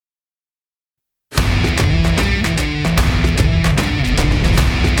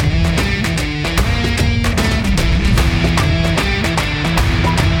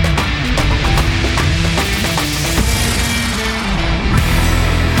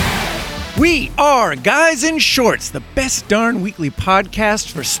We are Guys in Shorts, the best darn weekly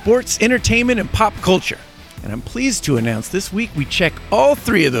podcast for sports, entertainment, and pop culture. And I'm pleased to announce this week we check all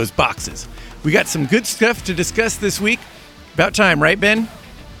three of those boxes. We got some good stuff to discuss this week. About time, right, Ben?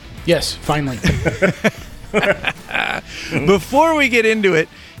 Yes, finally. Before we get into it,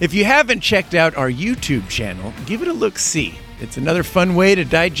 if you haven't checked out our YouTube channel, give it a look-see. It's another fun way to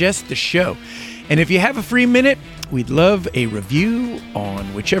digest the show. And if you have a free minute, we'd love a review on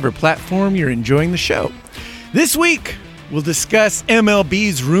whichever platform you're enjoying the show. This week, we'll discuss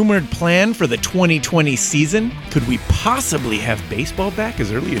MLB's rumored plan for the 2020 season. Could we possibly have baseball back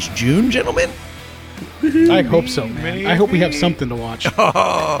as early as June, gentlemen? I hope so, man. I hope we have something to watch.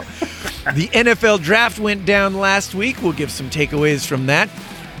 Oh, the NFL draft went down last week. We'll give some takeaways from that.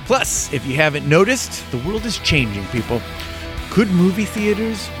 Plus, if you haven't noticed, the world is changing, people. Could movie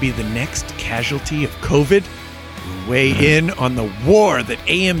theaters be the next casualty of COVID? We'll weigh in on the war that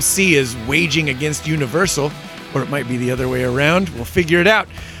AMC is waging against Universal, or it might be the other way around. We'll figure it out.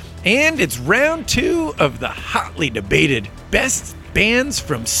 And it's round 2 of the hotly debated Best Bands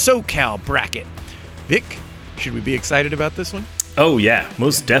from SoCal bracket. Vic, should we be excited about this one? Oh, yeah,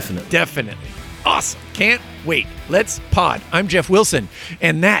 most definitely. Definitely. Awesome. Can't wait. Let's pod. I'm Jeff Wilson,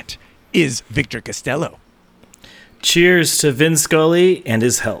 and that is Victor Costello. Cheers to Vin Scully and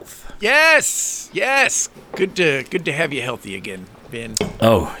his health. Yes. Good to have you healthy again, Ben.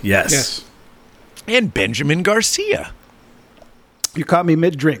 Oh, yes. Yes. And Benjamin Garcia. You caught me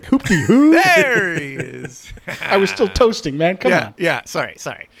mid-drink. Hoopty-hoo. There he is. I was still toasting, man. Come on. Yeah. Sorry.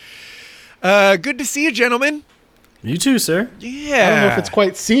 Good to see you, gentlemen. You too, sir. Yeah. I don't know if it's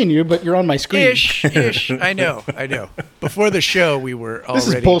quite seeing you, but you're on my screen. Ish. I know. Before the show, we were already...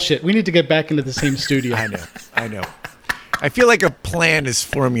 This is bullshit. We need to get back into the same studio. I know. I feel like a plan is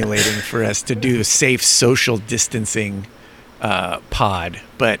formulating for us to do a safe social distancing pod,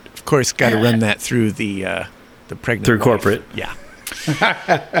 but of course, got to run that through the pregnant Through wife. corporate. Yeah.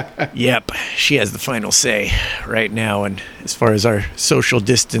 Yep. She has the final say right now, and as far as our social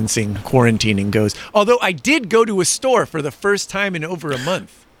distancing quarantining goes. Although I did go to a store for the first time in over a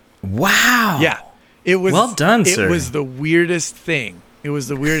month. Wow. Yeah. It was well done, sir. It was the weirdest thing.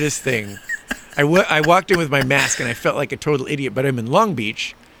 I walked in with my mask and I felt like a total idiot, but I'm in Long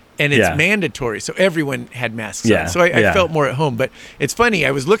Beach and it's mandatory. So everyone had masks on. So I felt more at home. But it's funny.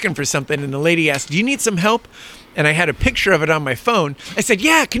 I was looking for something and the lady asked, "Do you need some help?" And I had a picture of it on my phone. I said,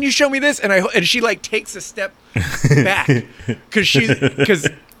 "Yeah, can you show me this?" And she like takes a step back because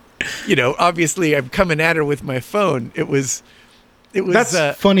obviously I'm coming at her with my phone. It was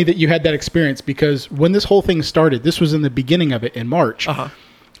That's funny that you had that experience, because when this whole thing started, this was in the beginning of it in March.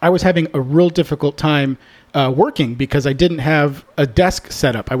 I was having a real difficult time working because I didn't have a desk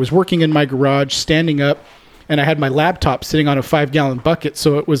set up. I was working in my garage, standing up, and I had my laptop sitting on a 5-gallon bucket,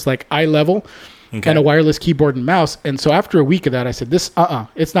 so it was like eye level. Okay. And a wireless keyboard and mouse. And so after a week of that, I said, it's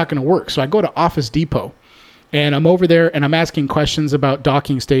not going to work. So I go to Office Depot and I'm over there and I'm asking questions about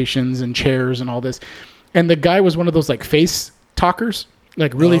docking stations and chairs and all this. And the guy was one of those like face talkers,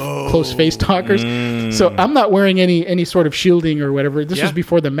 like really close face talkers. So I'm not wearing any sort of shielding or whatever. This was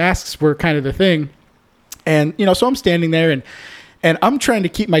before the masks were kind of the thing. And, so I'm standing there and I'm trying to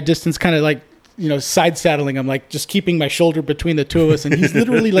keep my distance, kind of like, side saddling. I'm like just keeping my shoulder between the two of us, and he's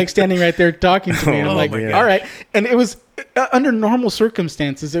literally like standing right there talking to me. And I'm like, all right. And it was under normal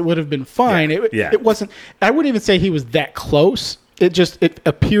circumstances, it would have been fine. It wasn't. I wouldn't even say he was that close. It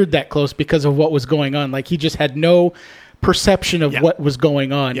appeared that close because of what was going on. Like he just had no perception of what was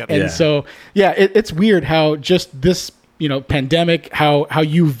going on. So it's weird how just this pandemic, how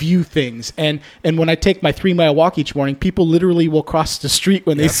you view things. And when I take my 3-mile walk each morning, people literally will cross the street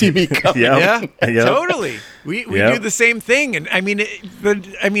when they see me coming. Totally. We do the same thing. And I mean,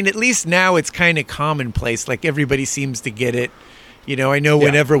 at least now it's kind of commonplace. Like everybody seems to get it. I know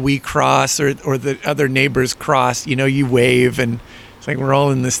whenever we cross or the other neighbors cross, you wave, and it's like we're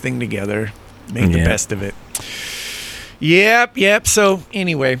all in this thing together. Make the best of it. Yep. So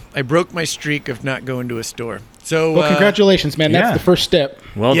anyway, I broke my streak of not going to a store. So, well, congratulations, man. That's the first step.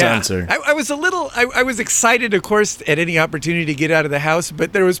 Well done, sir. I was I was excited, of course, at any opportunity to get out of the house,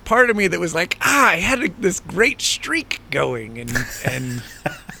 but there was part of me that was like, I had this great streak going. And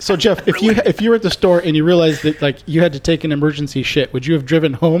So, Jeff, if you were at the store and you realized that like you had to take an emergency shit, would you have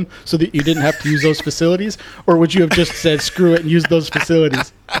driven home so that you didn't have to use those facilities? Or would you have just said, screw it, and use those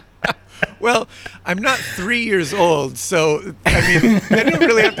facilities? Well, I'm not 3 years old, so, I mean, I don't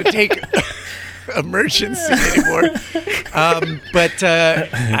really have to take emergency anymore. But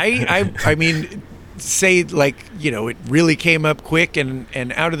I mean, say like, it really came up quick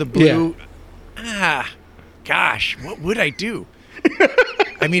and out of the blue. Gosh, what would I do?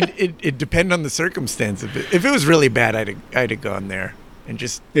 I mean, it depend on the circumstance. If it was really bad, I'd have gone there and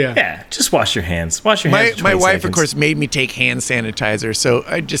just just wash your hands. Wash your hands. My wife, seconds. of course, made me take hand sanitizer, so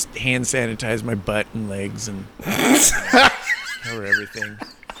I just hand sanitize my butt and legs and cover everything.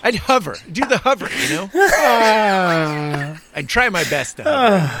 I'd hover, do the hover, I'd try my best to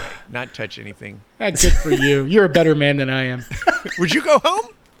hover, anyway, not touch anything. That's good for you. You're a better man than I am. Would you go home?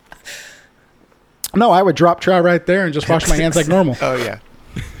 No, I would drop trout right there and just wash my hands like normal. Oh, yeah.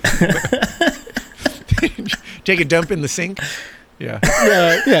 Take a dump in the sink? Yeah.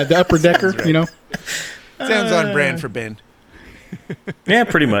 Yeah, the upper decker, right. Sounds on brand for Ben. Yeah,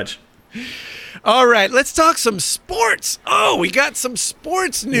 pretty much. All right, let's talk some sports. Oh, we got some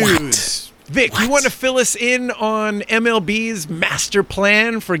sports news. Vic, you want to fill us in on MLB's master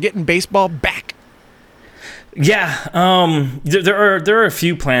plan for getting baseball back? Yeah, there are a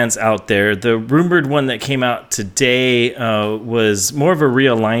few plans out there. The rumored one that came out today was more of a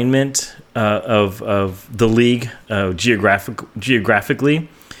realignment of the league geographically,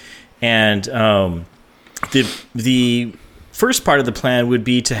 and the first part of the plan would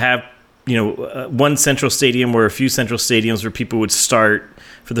be to have one central stadium or a few central stadiums where people would start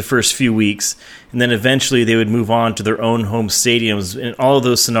for the first few weeks, and then eventually they would move on to their own home stadiums. In all of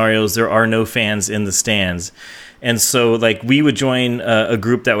those scenarios, there are no fans in the stands. And so, we would join a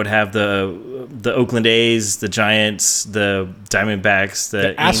group that would have the Oakland A's, the Giants, the Diamondbacks,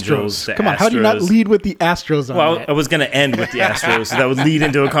 the Angels, the Come on, Astros. how do you not lead with the Astros on that? I was going to end with the Astros, so that would lead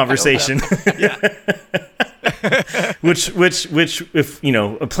into a conversation. which if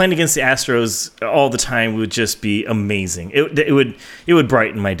playing against the Astros all the time would just be amazing. It would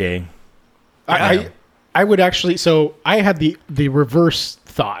brighten my day. I would actually. So I had the reverse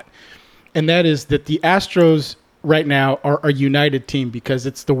thought, and that is that the Astros right now are a united team because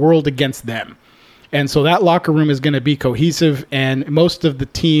it's the world against them. And so that locker room is going to be cohesive, and most of the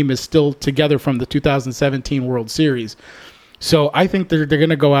team is still together from the 2017 World Series. So I think they're going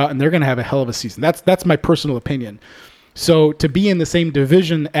to go out and they're going to have a hell of a season. That's my personal opinion. So to be in the same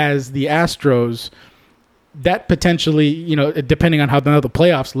division as the Astros, that potentially, depending on how the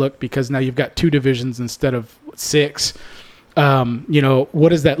playoffs look, because now you've got 2 divisions instead of 6. What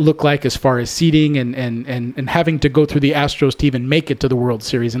does that look like as far as seeding and having to go through the Astros to even make it to the World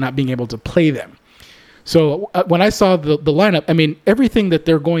Series and not being able to play them? So when I saw the lineup, I mean, everything that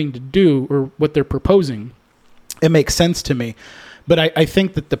they're going to do or what they're proposing, it makes sense to me. But I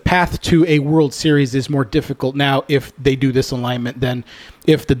think that the path to a World Series is more difficult now if they do this alignment than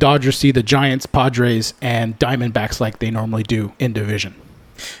if the Dodgers see the Giants, Padres, and Diamondbacks like they normally do in division.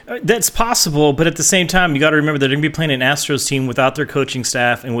 That's possible, but at the same time, you got to remember they're going to be playing an Astros team without their coaching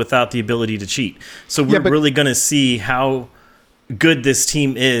staff and without the ability to cheat. So we're really going to see how good this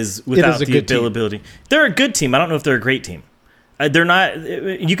team is without the availability. Team. They're a good team. I don't know if they're a great team. They're not.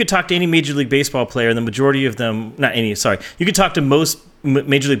 You could talk to any Major League Baseball player, and the majority of them, not any, sorry. You could talk to most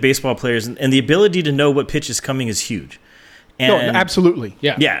Major League Baseball players, and the ability to know what pitch is coming is huge. And, no, absolutely.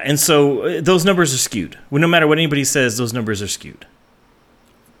 Yeah. Yeah, and so those numbers are skewed. No matter what anybody says, those numbers are skewed.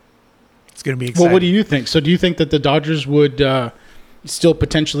 It's going to be exciting. Well, what do you think? So do you think that the Dodgers would still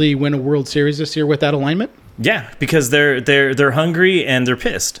potentially win a World Series this year with that alignment? Yeah, because they're hungry and they're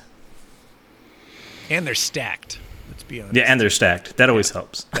pissed. And they're stacked. Let's be honest. Yeah, and they're stacked. That always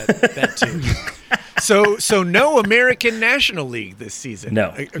helps. That too. So no American National League this season.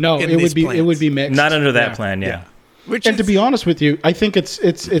 No, it would be mixed. Not under that plan. Yeah. To be honest with you, I think it's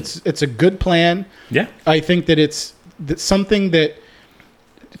a good plan. Yeah. I think that it's something that,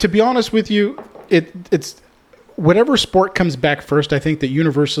 to be honest with you, it's whatever sport comes back first. I think that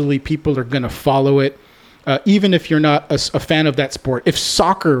universally people are going to follow it, even if you're not a fan of that sport. If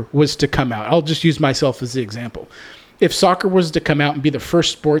soccer was to come out, I'll just use myself as the example. If soccer was to come out and be the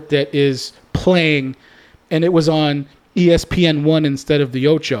first sport that is playing, and it was on ESPN1 instead of the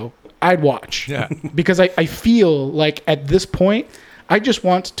Ocho, I'd watch. Yeah. Because I feel like at this point, I just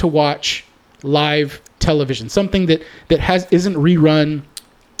want to watch live television, something that isn't rerun,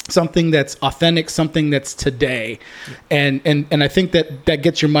 something that's authentic, something that's today. And I think that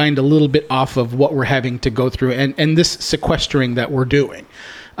gets your mind a little bit off of what we're having to go through and this sequestering that we're doing.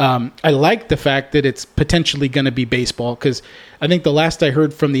 I like the fact that it's potentially going to be baseball, because I think the last I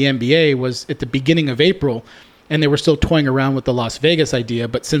heard from the NBA was at the beginning of April, and they were still toying around with the Las Vegas idea.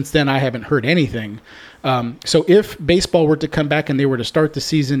 But since then, I haven't heard anything. So if baseball were to come back and they were to start the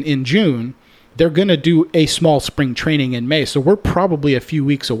season in June, they're going to do a small spring training in May. So we're probably a few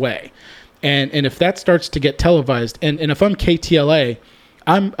weeks away. And if that starts to get televised, and if I'm KTLA,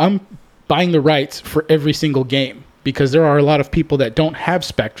 I'm buying the rights for every single game, because there are a lot of people that don't have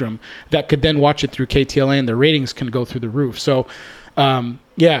Spectrum that could then watch it through KTLA, and the ratings can go through the roof. So,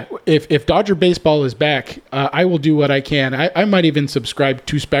 Yeah, if Dodger baseball is back, I will do what I can. I might even subscribe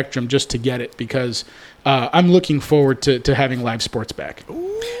to Spectrum just to get it because I'm looking forward to having live sports back.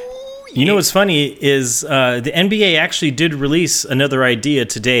 You know what's funny is the NBA actually did release another idea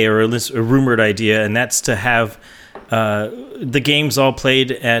today, or at least a rumored idea, and that's to have the games all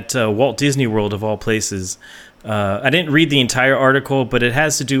played at Walt Disney World of all places. I didn't read the entire article, but it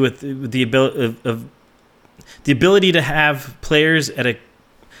has to do with the ability to have players at a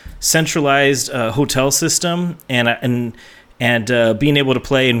centralized hotel system and being able to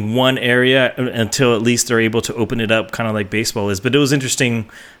play in one area until at least they're able to open it up, kind of like baseball is. But it was interesting.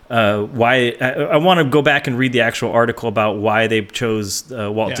 Why I want to go back and read the actual article about why they chose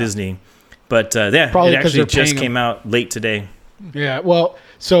Walt Disney, but it actually just came out late today. Yeah, well,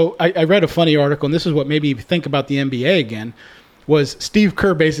 so I read a funny article, and this is what made me think about the NBA again. Was Steve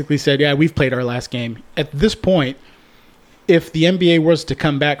Kerr basically said, "Yeah, we've played our last game." At this point, if the NBA was to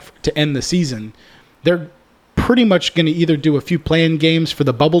come back to end the season, they're pretty much going to either do a few play-in games for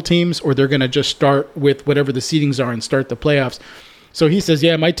the bubble teams, or they're going to just start with whatever the seedings are and start the playoffs. So he says,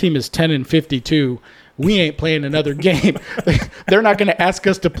 yeah, my team is 10-52. We ain't playing another game. They're not going to ask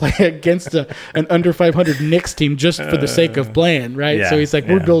us to play against an under 500 Knicks team just for the sake of playing, right? Yeah, so he's like,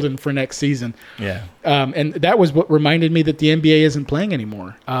 we're building for next season. Yeah. And that was what reminded me that the NBA isn't playing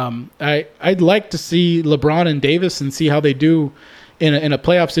anymore. I'd like to see LeBron and Davis and see how they do in a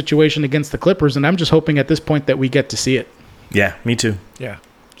playoff situation against the Clippers, and I'm just hoping at this point that we get to see it. Yeah, me too. Yeah.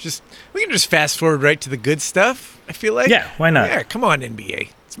 We can just fast forward right to the good stuff, I feel like. Yeah, why not? Yeah, come on, NBA.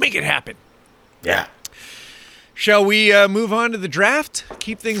 Let's make it happen. Yeah. Shall we move on to the draft?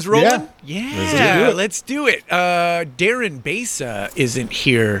 Keep things rolling? Yeah. Let's do it. Darren Besa isn't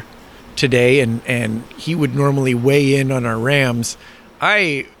here today, and he would normally weigh in on our Rams.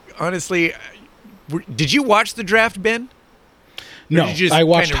 I honestly, did you watch the draft, Ben? No, I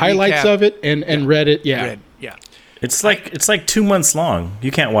watched highlights of it and read it. Yeah. It's like 2 months long.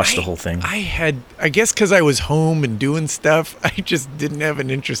 You can't watch the whole thing. I guess because I was home and doing stuff, I just didn't have an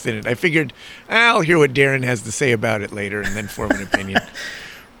interest in it. I figured I'll hear what Darren has to say about it later and then form an opinion.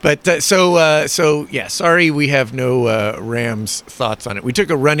 But sorry we have no Rams thoughts on it. We took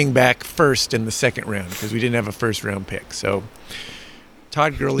a running back first in the second round because we didn't have a first round pick. So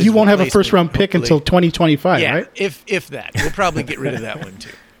Todd Gurley's you won't have a first round pick until 2025, right? If that. We'll probably get rid of that one too.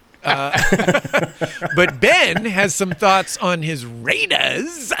 But Ben has some thoughts on his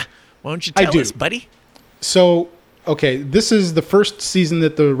Raiders. Why don't you tell us, buddy? So, okay, this is the first season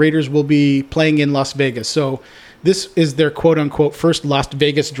that the Raiders will be playing in Las Vegas. So this is their quote-unquote first Las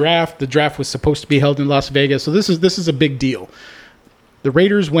Vegas draft. The draft was supposed to be held in Las Vegas. So this is a big deal. The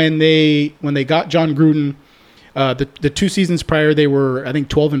Raiders, when they got John Gruden, the 2 seasons prior, they were, I think,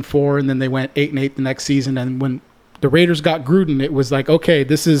 12-4, and then they went 8-8 the next season. And when the Raiders got Gruden, it was like, okay,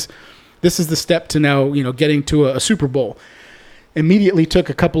 this is the step to now, getting to a Super Bowl. Immediately took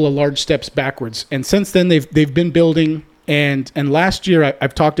a couple of large steps backwards, and since then they've been building. And last year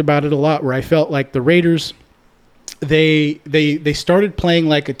I've talked about it a lot, where I felt like the Raiders, they started playing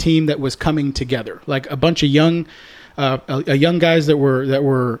like a team that was coming together, like a bunch of young guys that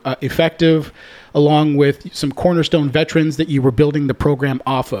were effective, along with some cornerstone veterans that you were building the program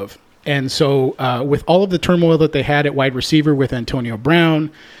off of. And so with all of the turmoil that they had at wide receiver with Antonio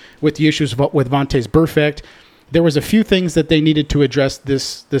Brown, with the issues with Vontaze Burfict, there was a few things that they needed to address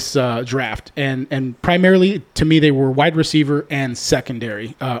this draft. And primarily, to me, they were wide receiver and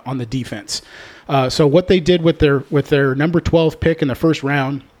secondary on the defense. So what they did with their number 12 pick in the first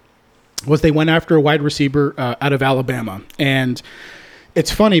round was they went after a wide receiver out of Alabama. And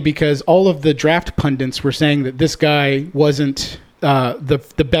it's funny because all of the draft pundits were saying that this guy wasn't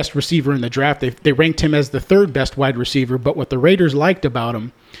the best receiver in the draft. They ranked him as the third best wide receiver, but what the Raiders liked about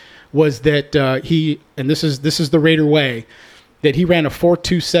him was that he, and this is the Raider way, that he ran a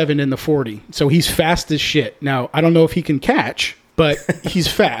 4.27 in the 40. So he's fast as shit. Now, I don't know if he can catch, but he's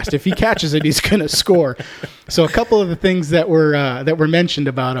fast. If he catches it, he's going to score. So a couple of the things that were mentioned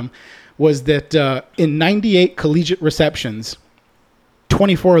about him was that in 98 collegiate receptions,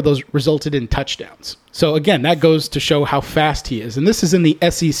 24 of those resulted in touchdowns. So again, that goes to show how fast he is. And this is in the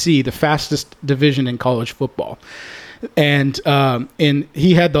SEC, the fastest division in college football. And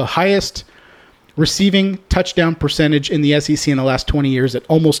he had the highest receiving touchdown percentage in the SEC in the last 20 years. At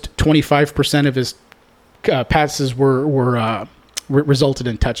almost 25% of his passes were resulted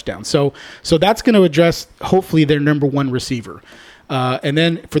in touchdowns. So that's going to address hopefully their number one receiver. And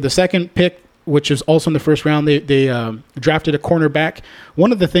then for the second pick, which is also in the first round, they drafted a cornerback.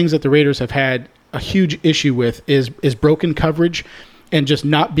 One of the things that the Raiders have had a huge issue with is broken coverage. and just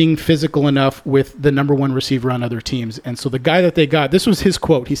not being physical enough with the number one receiver on other teams. And so the guy that they got, this was his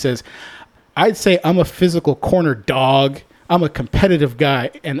quote. He says, "I'd say I'm a physical corner dog. I'm a competitive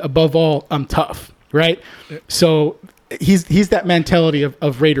guy. And above all, I'm tough." Right. So he's that mentality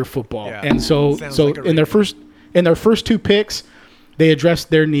of Raider football. Yeah. And so like in their first two picks, they addressed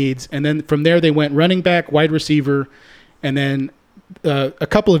their needs. And then from there, they went running back, wide receiver, and then a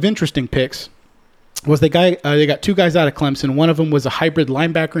couple of interesting picks was they got two guys out of Clemson. One of them was a hybrid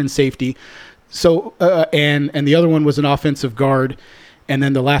linebacker and safety. So and the other one was an offensive guard. And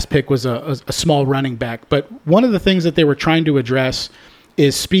then the last pick was a small running back. But one of the things that they were trying to address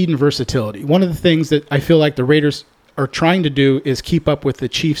is speed and versatility. One of the things that I feel like the Raiders are trying to do is keep up with the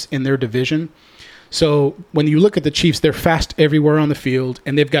Chiefs in their division. So when you look at the Chiefs, they're fast everywhere on the field,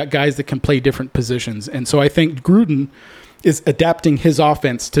 and they've got guys that can play different positions. And so I think Gruden is adapting his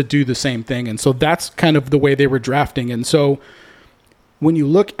offense to do the same thing. And so that's kind of the way they were drafting. And so when you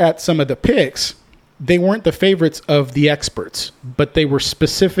look at some of the picks, they weren't the favorites of the experts, but they were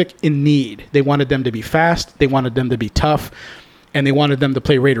specific in need. They wanted them to be fast. They wanted them to be tough. And they wanted them to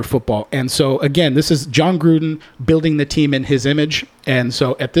play Raider football. And so, again, this is John Gruden building the team in his image. And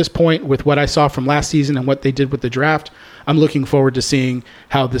so at this point, with what I saw from last season and what they did with the draft, I'm looking forward to seeing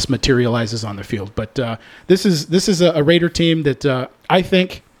how this materializes on the field. But this is a Raider team that I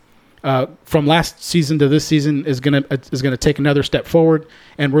think from last season to this season is gonna take another step forward.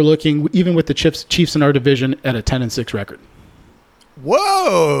 And we're looking, even with the Chiefs in our division, at a 10-6 record.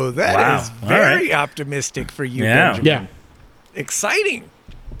 Whoa, that is very optimistic for you, Benjamin. Yeah. Exciting.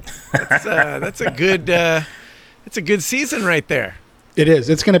 That's a good season right there. It is.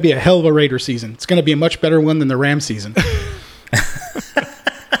 It's going to be a hell of a Raider season. It's going to be a much better one than the Rams season.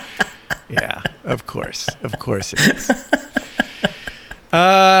 Yeah, of course it is.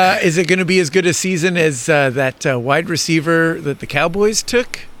 Is it going to be as good a season as that wide receiver that the Cowboys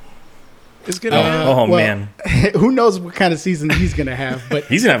took? Is going to have? Man. Who knows what kind of season he's going to have, but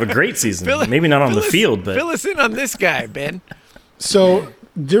he's going to have a great season. Maybe not on the field, but fill us in on this guy, Ben. So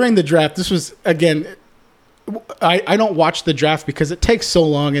during the draft, this was, again, I don't watch the draft because it takes so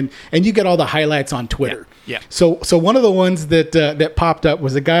long, and you get all the highlights on Twitter. Yeah. So one of the ones that popped up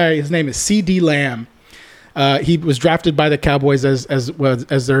was a guy. His name is C.D. Lamb. He was drafted by the Cowboys as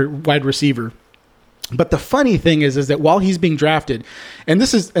their wide receiver. But the funny thing is that while he's being drafted, and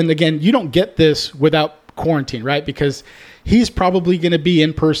again, you don't get this without quarantine, right? Because he's probably going to be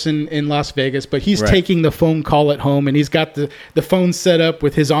in person in Las Vegas, but he's taking the phone call at home, and he's got the phone set up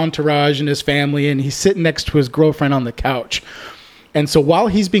with his entourage and his family, and he's sitting next to his girlfriend on the couch. And so while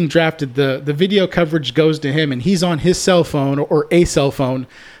he's being drafted, the video coverage goes to him, and he's on his cell phone or a cell phone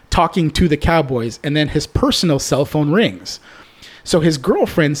talking to the Cowboys, and then his personal cell phone rings. So his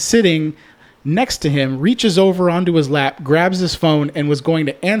girlfriend sitting next to him reaches over onto his lap, grabs his phone, and was going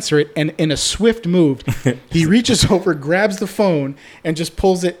to answer it. And in a swift move, he reaches over, grabs the phone, and just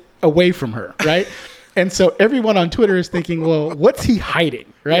pulls it away from her, right? And so everyone on Twitter is thinking, well, what's he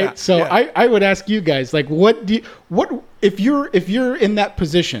hiding, right? Yeah, so yeah. I would ask you guys, like, what if you're in that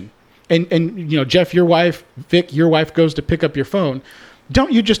position, and you know, Jeff, your wife, Vic, your wife goes to pick up your phone,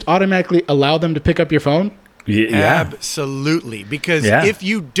 don't you just automatically allow them to pick up your phone? Yeah, absolutely. Because if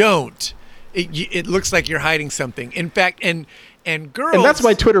you don't, it looks like you're hiding something. In fact, and girls, and that's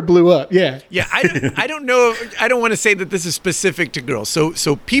why Twitter blew up. Yeah. I don't know. I don't want to say that this is specific to girls.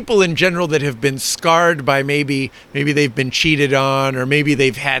 So people in general that have been scarred by maybe they've been cheated on, or maybe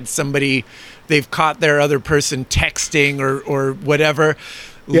they've had somebody, they've caught their other person texting or whatever.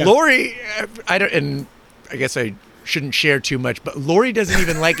 Yeah. Lori, and I guess I shouldn't share too much, but Lori doesn't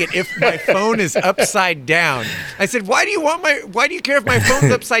even like it if my phone is upside down. I said, why do you care if my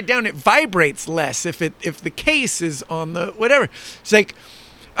phone's upside down? It vibrates less if the case is on the whatever. It's like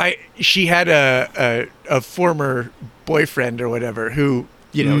she had a former boyfriend or whatever who,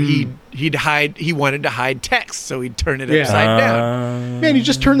 you know, he wanted to hide text, so he'd turn it upside down. Man, you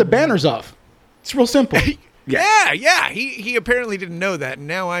just turn the banners off. It's real simple. Yeah. He apparently didn't know that, and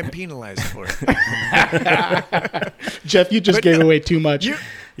now I'm penalized for it. Jeff, you just gave away too much. You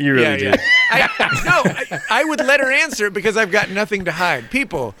really did. I would let her answer it because I've got nothing to hide.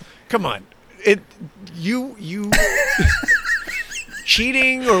 People, come on. You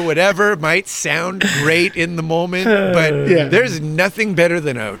cheating or whatever might sound great in the moment, but there's nothing better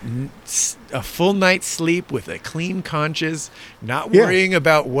than a full night's sleep with a clean conscience, not worrying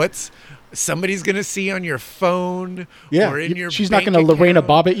about what's somebody's going to see on your phone or in your she's not going to Lorena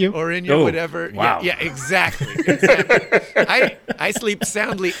Bobbitt you or in your whatever. Wow. Yeah, exactly. I sleep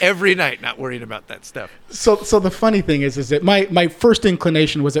soundly every night not worrying about that stuff. So the funny thing is that my first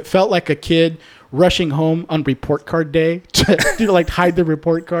inclination was it felt like a kid rushing home on report card day to like hide the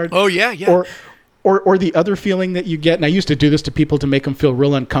report card. Oh yeah. Or the other feeling that you get, and I used to do this to people to make them feel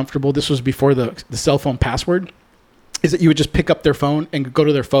real uncomfortable. This was before the cell phone password. Is that you would just pick up their phone and go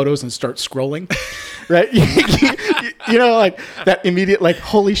to their photos and start scrolling, right? you know, like that immediate, like,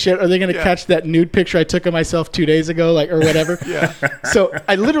 holy shit, are they going to catch that nude picture I took of myself 2 days ago, like, or whatever? Yeah. So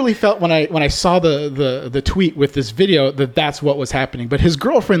I literally felt when I saw the tweet with this video that's what was happening. But his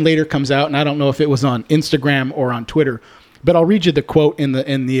girlfriend later comes out, and I don't know if it was on Instagram or on Twitter, but I'll read you the quote in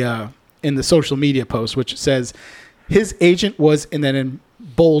the social media post, which says, his agent was, and then in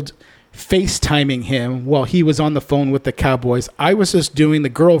bold, FaceTiming him while he was on the phone with the Cowboys. I was just doing the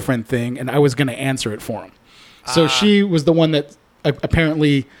girlfriend thing, and I was going to answer it for him. So she was the one that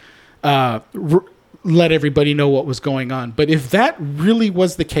apparently let everybody know what was going on. But if that really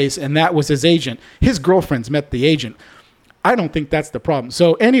was the case, and that was his agent, his girlfriend's met the agent, I don't think that's the problem.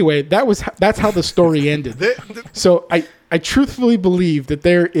 So anyway, that's how the story ended. So I truthfully believe that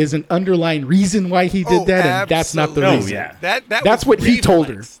there is an underlying reason why he did that, and that's not the reason. Yeah. That's what he told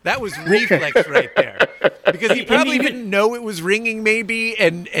her. That was reflex right there. Because he probably didn't know it was ringing maybe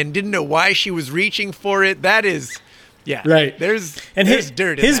and didn't know why she was reaching for it. That is... Yeah, right. There's his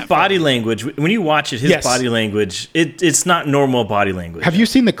dirt in his that body film. language. When you watch it, his body language, it's not normal body language. Have you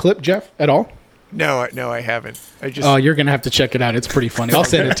seen the clip, Jeff, at all? No, I haven't. Oh, you're gonna have to check it out. It's pretty funny. I'll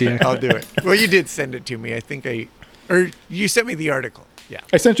send it to you. I'll do it. Well, you did send it to me. I think or you sent me the article. Yeah,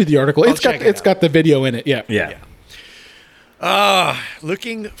 I sent you the article. It's got the video in it. Yeah.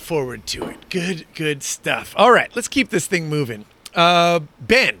 Looking forward to it. Good stuff. All right, let's keep this thing moving.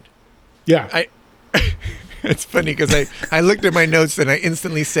 Ben. Yeah. It's funny because I looked at my notes and I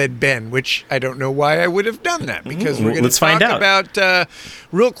instantly said Ben, which I don't know why I would have done that because we're going to talk about,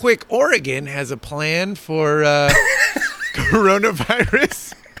 real quick, Oregon has a plan for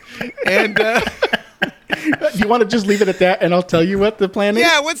coronavirus. And you want to just leave it at that and I'll tell you what the plan is?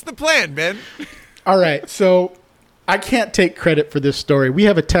 Yeah, what's the plan, Ben? All right, so I can't take credit for this story. We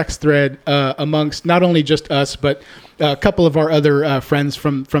have a text thread amongst not only just us, but a couple of our other friends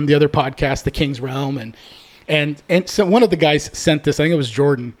from the other podcast, The King's Realm, and so one of the guys sent this. I think it was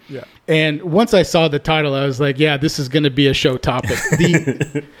Jordan. Yeah. And once I saw the title, I was like, "Yeah, this is going to be a show topic."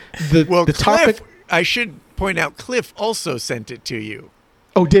 The topic. I should point out, Cliff also sent it to you.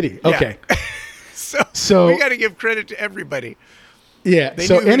 Oh, did he? Okay. Yeah. so we got to give credit to everybody. Yeah. They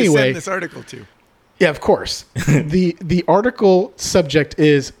knew who to send this article to. Yeah, of course. the article subject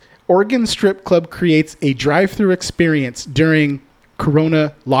is Oregon Strip Club creates a drive-through experience during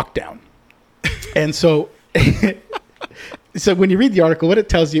Corona lockdown. And so when you read the article, what it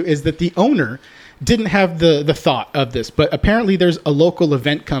tells you is that the owner didn't have the thought of this, but apparently there's a local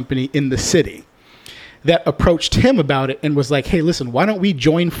event company in the city that approached him about it and was like, hey, listen, why don't we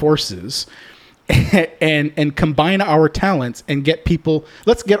join forces and combine our talents and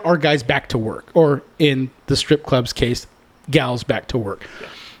let's get our guys back to work, or in the strip club's case, gals back to work. Yeah.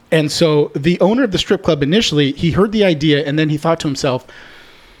 And so the owner of the strip club initially, he heard the idea and then he thought to himself,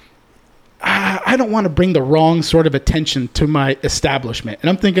 I don't want to bring the wrong sort of attention to my establishment. And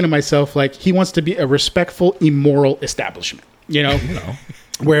I'm thinking to myself, like, he wants to be a respectful, immoral establishment,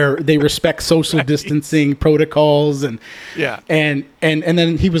 where they respect social distancing protocols and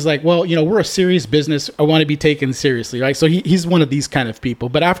then he was like, well, we're a serious business. I want to be taken seriously, right? So he's one of these kind of people.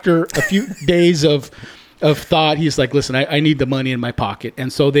 But after a few days of thought, he's like, listen, I need the money in my pocket.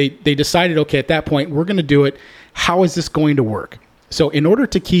 And so they decided, okay, at that point, we're going to do it. How is this going to work? So in order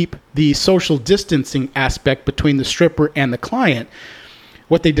to keep the social distancing aspect between the stripper and the client,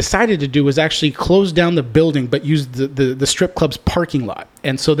 what they decided to do was actually close down the building, but use the strip club's parking lot.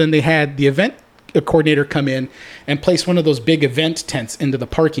 And so then they had the event coordinator come in and place one of those big event tents into the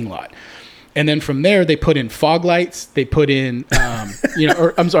parking lot. And then from there, they put in fog lights. They put in, the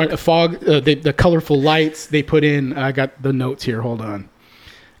colorful lights. They put in, I got the notes here. Hold on.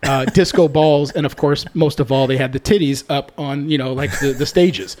 Disco balls. And of course, most of all, they had the titties up on, the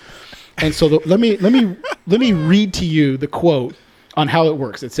stages. And so let me read to you the quote on how it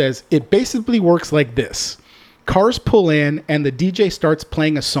works. It says, it basically works like this. Cars pull in and the DJ starts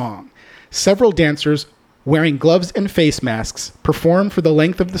playing a song. Several dancers wearing gloves and face masks perform for the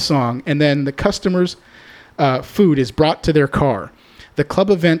length of the song, and then the customer's food is brought to their car. The club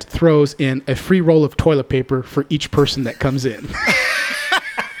event throws in a free roll of toilet paper for each person that comes in.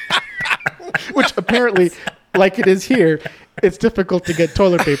 Which apparently, like it is here, it's difficult to get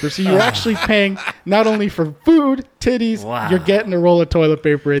toilet paper. So you're actually paying not only for food, titties, you're getting a roll of toilet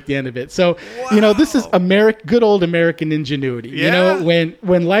paper at the end of it. So, this is good old American ingenuity. Yeah.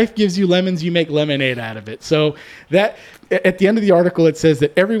 When life gives you lemons, you make lemonade out of it. So that at the end of the article, it says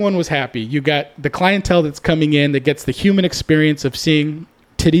that everyone was happy. You got the clientele that's coming in that gets the human experience of seeing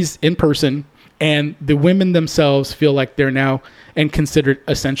titties in person, and the women themselves feel like they're now and considered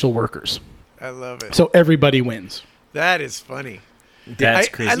essential workers. I love it. So everybody wins. That is funny. That's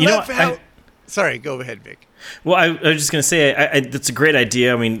crazy. I love how... Sorry, go ahead, Vic. Well, I was just going to say, that's a great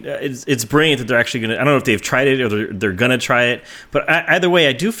idea. I mean, it's brilliant that they're actually going to... I don't know if they've tried it or they're going to try it. But either way,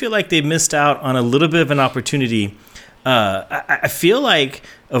 I do feel like they missed out on a little bit of an opportunity. I feel like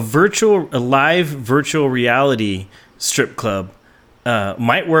a live virtual reality strip club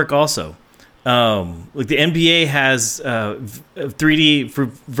might work also. Like the NBA has 3D for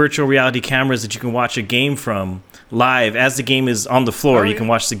virtual reality cameras that you can watch a game from live as the game is on the floor. You can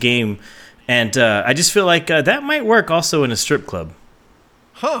watch the game, and I just feel like that might work also in a strip club.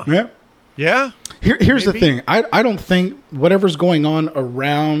 Huh? Yeah. Yeah. Here's the thing. I don't think whatever's going on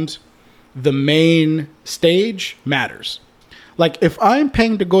around the main stage matters. Like if I'm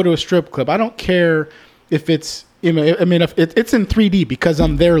paying to go to a strip club, I don't care if it's if it's in 3D because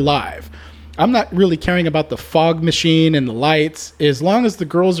I'm there live. I'm not really caring about the fog machine and the lights. As long as the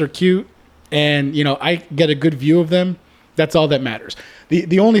girls are cute and, I get a good view of them, that's all that matters.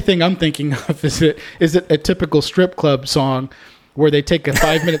 The only thing I'm thinking of is it a typical strip club song where they take a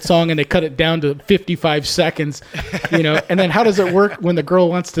 5-minute song and they cut it down to 55 seconds, and then how does it work when the girl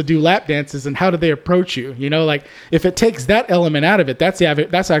wants to do lap dances and how do they approach you? Like if it takes that element out of it, that's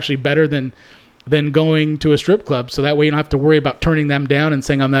actually better than going to a strip club. So that way you don't have to worry about turning them down and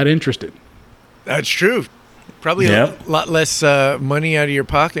saying, I'm not interested. That's true. Probably a lot less money out of your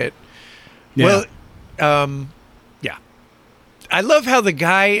pocket. Yeah. Well, yeah. I love how the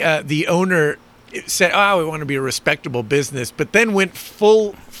guy, the owner, said, we want to be a respectable business, but then went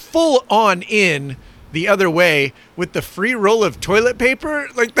full on in the other way with the free roll of toilet paper.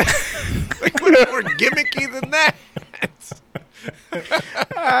 Like that, like what's more gimmicky than that?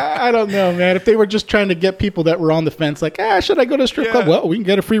 I don't know, man. If they were just trying to get people that were on the fence, like, should I go to a strip club? Well, we can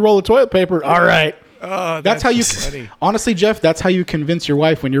get a free roll of toilet paper. All right. Oh, that's how you. funny. Honestly, Jeff, that's how you convince your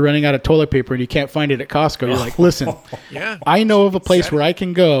wife when you're running out of toilet paper and you can't find it at Costco. You're like, listen, I know of a place where I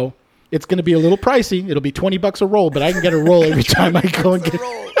can go. It's going to be a little pricey. It'll be $20 a roll, but I can get a roll every time I go and get a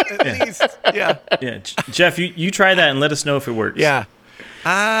roll. At least, yeah. Jeff, you try that and let us know if it works. Yeah.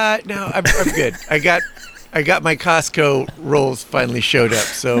 No, I'm good. I got my Costco rolls finally showed up,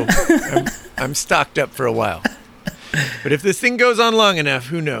 so I'm stocked up for a while. But if this thing goes on long enough,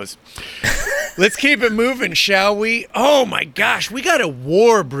 who knows? Let's keep it moving, shall we? Oh my gosh, we got a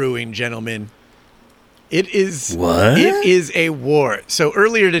war brewing, gentlemen. It is what? It is a war. So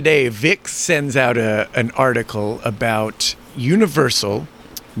earlier today, Vic sends out an article about Universal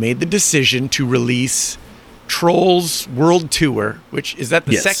made the decision to release Trolls World Tour, which is that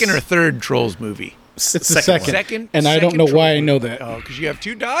the second or third Trolls movie? It's the second. Second, and I don't know why I know that. Oh, because you have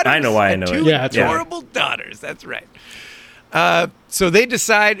two daughters? I know why I know it. Yeah, that's adorable daughters. That's right. So they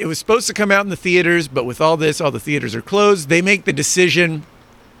decide it was supposed to come out in the theaters, but with all this, all the theaters are closed. They make the decision,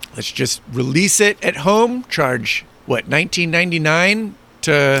 let's just release it at home, charge, $19.99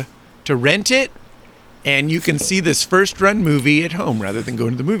 to rent it, and you can see this first-run movie at home rather than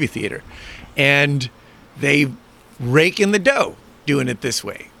going to the movie theater. And they rake in the dough doing it this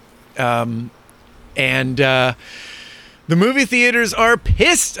way. The movie theaters are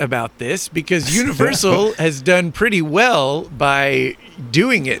pissed about this because Universal has done pretty well by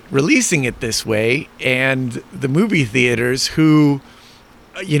releasing it this way. And the movie theaters who,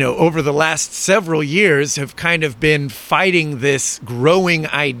 over the last several years have kind of been fighting this growing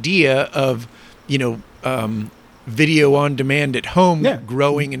idea of, video on demand at home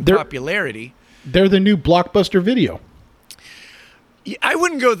growing in popularity. They're the new Blockbuster Video. I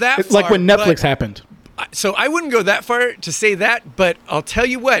wouldn't go that far. It's like when Netflix happened. So I wouldn't go that far to say that, but I'll tell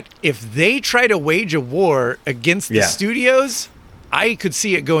you what, if they try to wage a war against the studios, I could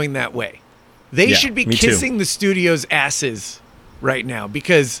see it going that way. They should be kissing the studios' asses right now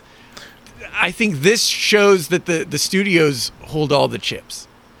because I think this shows that the studios hold all the chips.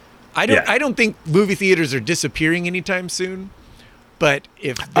 I don't think movie theaters are disappearing anytime soon, but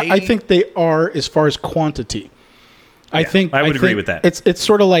if I think they are as far as quantity. I would agree with that. It's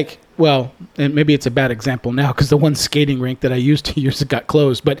sort of like, well, and maybe it's a bad example now because the one skating rink that I used to use got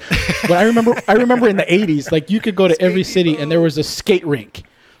closed. But I remember in the 80s, like you could go to every city and there was a skate rink.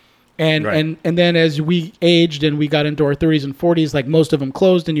 And then as we aged and we got into our 30s and 40s, like most of them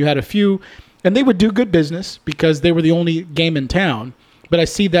closed and you had a few. And they would do good business because they were the only game in town. But I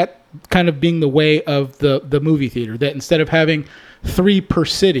see that kind of being the way of the movie theater, that instead of having 3 per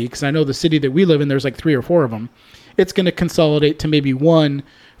city, because I know the city that we live in, there's like 3 or 4 of them, it's going to consolidate to maybe 1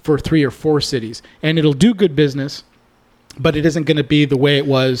 for 3 or 4 cities. And it'll do good business, but it isn't going to be the way it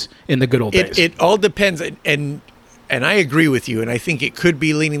was in the good old days. It all depends. And I agree with you. And I think it could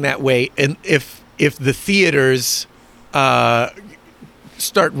be leaning that way. And if the theaters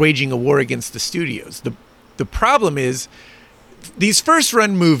start waging a war against the studios, the problem is these first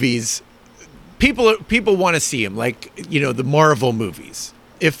run movies, people want to see them, like, the Marvel movies.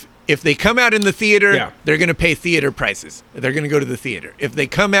 If they come out in the theater, they're going to pay theater prices. They're going to go to the theater. If they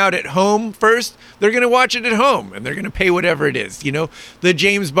come out at home first, they're going to watch it at home, and they're going to pay whatever it is. The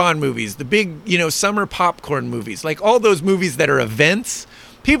James Bond movies, the big, summer popcorn movies, like all those movies that are events.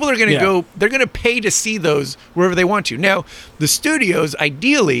 People are going to go, they're going to pay to see those wherever they want to. Now, the studios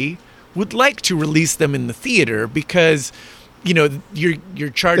ideally would like to release them in the theater because,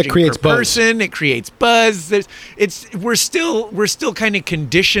 you're charging per person. Buzz. It creates buzz. We're still kind of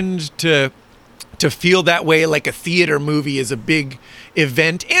conditioned to feel that way, like a theater movie is a big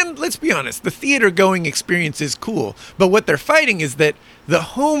event. And let's be honest, the theater going experience is cool. But what they're fighting is that the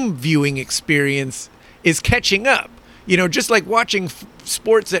home viewing experience is catching up. Just like watching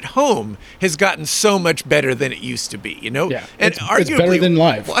sports at home has gotten so much better than it used to be, Yeah, and it's better than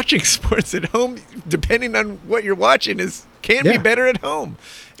live. Watching sports at home, depending on what you're watching, can be better at home.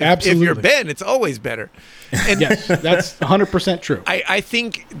 Absolutely. If you're Ben, it's always better. And yes, that's 100% true. I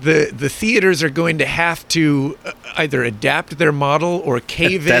think the theaters are going to have to either adapt their model or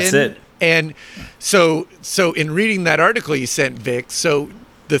cave in. That's it. And so in reading that article you sent, Vic, so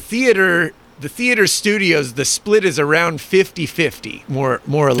the theater studios, the split is around 50-50, more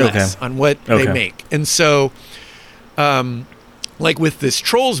or less, on what they make. And so, like with this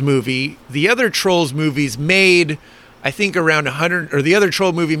Trolls movie, the other Trolls movies made, I think, around 100, or the other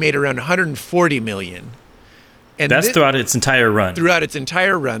Troll movie made around 140 million. And that's throughout its entire run. Throughout its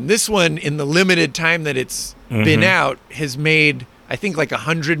entire run. This one, in the limited time that it's been out, has made, I think, like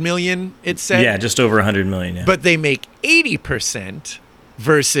 100 million, it said. Yeah, just over 100 million. Yeah. But they make 80%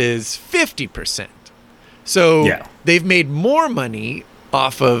 versus 50%. So they've made more money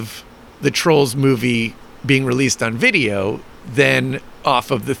off of the Trolls movie being released on video than off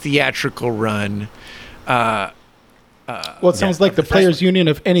of the theatrical run. Well, it sounds like the players' union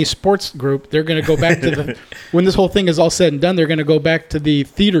of any sports group, they're going to go back to when this whole thing is all said and done, they're going to go back to the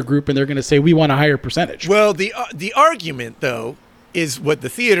theater group and they're going to say, we want a higher percentage. Well, the argument, though, is what the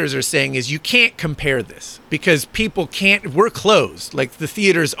theaters are saying is you can't compare this because we're closed. Like, the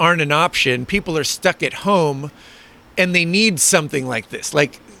theaters aren't an option. People are stuck at home and they need something like this.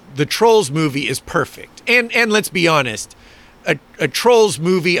 Like, the Trolls movie is perfect. And let's be honest, a Trolls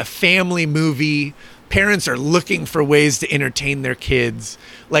movie, a family movie, parents are looking for ways to entertain their kids.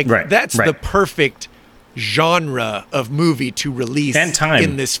 Like, that's the perfect genre of movie to release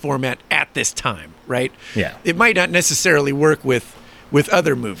in this format at this time, right? Yeah. It might not necessarily work with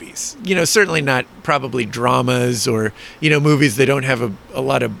other movies, certainly not probably dramas or, movies that don't have a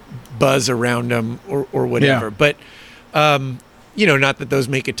lot of buzz around them or whatever. Yeah. But, not that those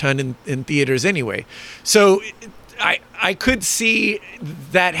make a ton in theaters anyway. So I could see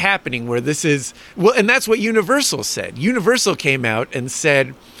that happening where this is, well, and that's what Universal said. Universal came out and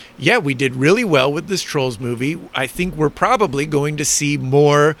said, yeah, we did really well with this Trolls movie. I think we're probably going to see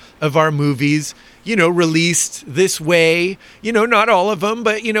more of our movies released this way, not all of them,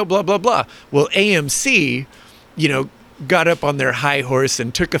 but, blah, blah, blah. Well, AMC, got up on their high horse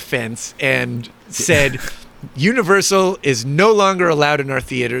and took offense and said, Universal is no longer allowed in our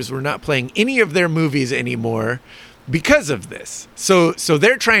theaters. We're not playing any of their movies anymore because of this. So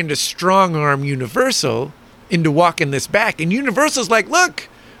they're trying to strong arm Universal into walking this back. And Universal's like, look,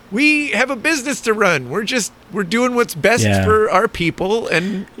 we have a business to run. We're doing what's best for our people.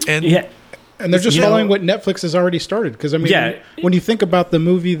 And they're just following what Netflix has already started. Because, I mean, when you think about the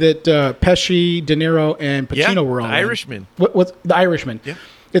movie that Pesci, De Niro, and Pacino were on. The Irishman. What's The Irishman? Yeah.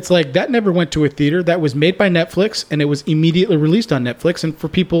 It's like that never went to a theater. That was made by Netflix, and it was immediately released on Netflix, and for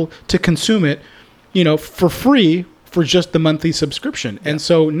people to consume it, for free for just the monthly subscription. Yeah. And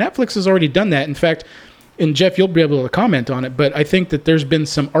so Netflix has already done that. In fact, and Jeff, you'll be able to comment on it, but I think that there's been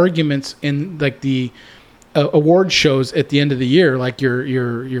some arguments in like the award shows at the end of the year, like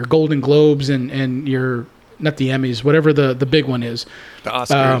your Golden Globes and your, not the Emmys, whatever the big one is. The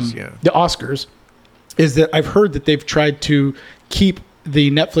Oscars, The Oscars, is that I've heard that they've tried to keep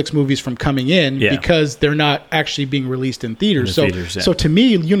the Netflix movies from coming in because they're not actually being released in theaters. So to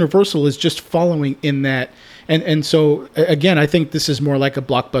me, Universal is just following in that And so again, I think this is more like a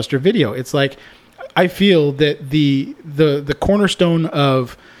Blockbuster Video. It's like, I feel that the cornerstone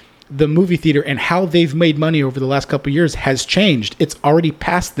of the movie theater and how they've made money over the last couple of years has changed. It's already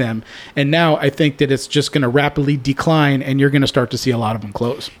past them, and now I think that it's just going to rapidly decline, and you're going to start to see a lot of them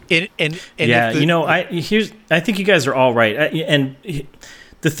close. I think you guys are all right. And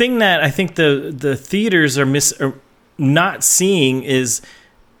the thing that I think the theaters are not seeing is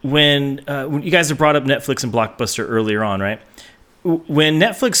when you guys have brought up Netflix and Blockbuster earlier on, right? When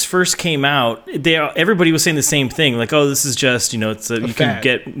Netflix first came out, everybody was saying the same thing, like, "Oh, this is just, you can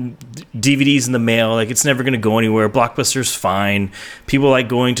get DVDs in the mail, like it's never going to go anywhere. Blockbuster's fine. People like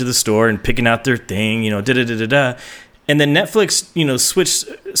going to the store and picking out their thing, da da da da da." And then Netflix,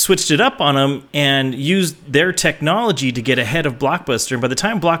 switched it up on them and used their technology to get ahead of Blockbuster. And by the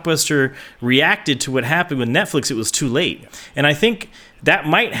time Blockbuster reacted to what happened with Netflix, it was too late. And I think that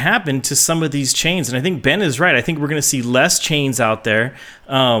might happen to some of these chains. And I think Ben is right. I think we're going to see less chains out there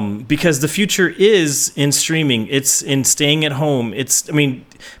because the future is in streaming. It's in staying at home.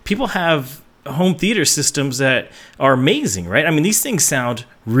 People have home theater systems that are amazing, right? I mean, these things sound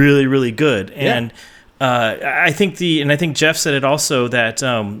really, really good. And I think Jeff said it also that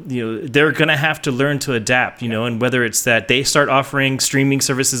they're going to have to learn to adapt, and whether it's that they start offering streaming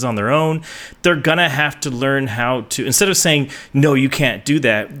services on their own, they're going to have to learn how to, instead of saying, no, you can't do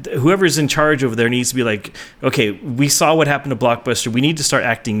that, whoever's in charge over there needs to be like, okay, we saw what happened to Blockbuster. We need to start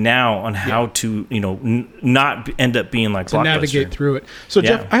acting now on how to, not end up being like Blockbuster. Navigate through it. So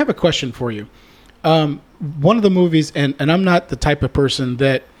Jeff, I have a question for you. One of the movies, and I'm not the type of person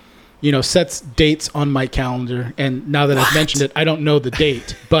that sets dates on my calendar. And now that I've mentioned it, I don't know the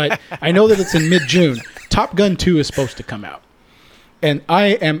date, but I know that it's in mid-June. Top Gun 2 is supposed to come out. And I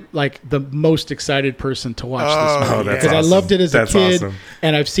am like the most excited person to watch this movie because awesome. I loved it as a kid. Awesome.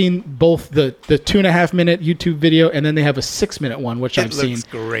 And I've seen both the 2.5-minute YouTube video and then they have a 6-minute one, which I've seen. It looks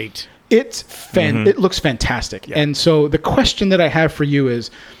great. It looks fantastic. Yeah. And so the question that I have for you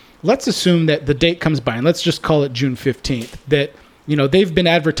is, let's assume that the date comes by and let's just call it June 15th, that they've been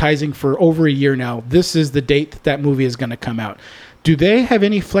advertising for over a year now. This is the date that movie is going to come out. Do they have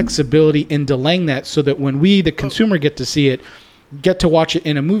any flexibility in delaying that so that when we, the consumer, get to see it, get to watch it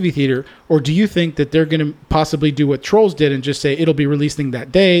in a movie theater? Or do you think that they're going to possibly do what Trolls did and just say it'll be releasing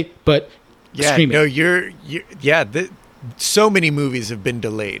that day, but streaming? No, so many movies have been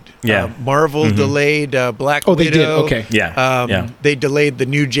delayed. Yeah. Marvel delayed Black Widow. They did? Okay. Yeah. They delayed the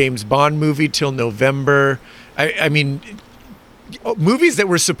new James Bond movie till November. I mean, movies that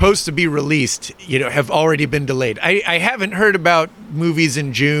were supposed to be released, have already been delayed. I haven't heard about movies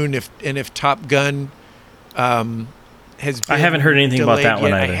in June if Top Gun has been I haven't heard anything about that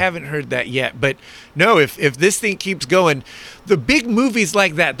one either. I haven't heard that yet. But no, if this thing keeps going, the big movies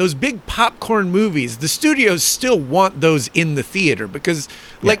like that, those big popcorn movies, the studios still want those in the theater because,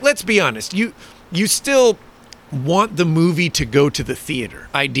 let's be honest, you still want the movie to go to the theater,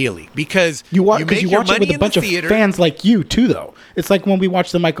 ideally, because you watch it with a bunch of fans like you too. Though it's like when we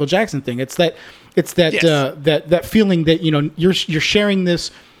watch the Michael Jackson thing, it's that that feeling that you're sharing this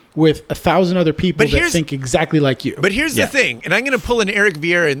with 1,000 other people that think exactly like you. But here's the thing, and I'm going to pull an Eric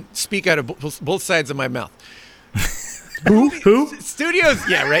Vieira and speak out of both sides of my mouth. Who? Studios,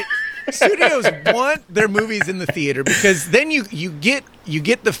 yeah, right. Studios want their movies in the theater because then you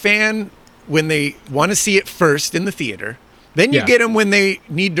get the fan when they want to see it first in the theater. Then you get them when they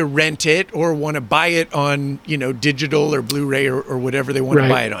need to rent it or want to buy it on, digital or Blu-ray or whatever they want to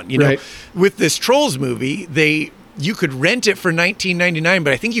buy it on. With this Trolls movie, you could rent it for $19.99,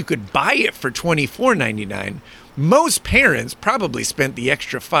 but I think you could buy it for $24.99. Most parents probably spent the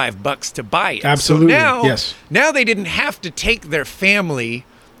extra $5 to buy it. Absolutely. So now they didn't have to take their family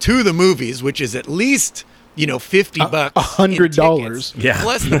to the movies, which is at least $50, $100,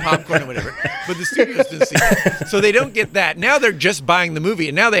 plus the popcorn or whatever. But the studios didn't see it, so they don't get that. Now they're just buying the movie,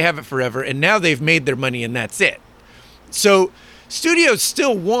 and now they have it forever, and now they've made their money, and that's it. So studios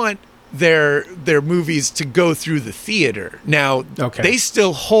still want their movies to go through the theater. Now they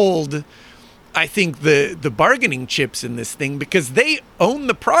still hold, I think, the bargaining chips in this thing because they own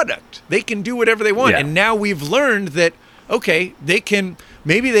the product. They can do whatever they want, and now we've learned that they can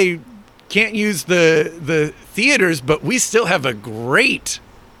they can't use the theaters, but we still have a great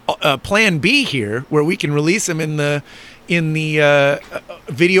plan B here where we can release them in the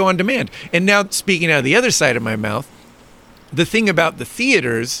video on demand. And now, speaking out of the other side of my mouth, the thing about the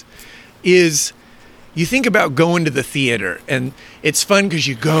theaters is you think about going to the theater and it's fun because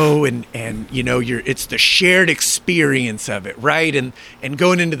you go and it's the shared experience of it, right? And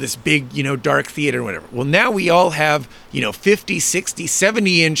going into this big, dark theater or whatever. Well, now we all have, 50, 60,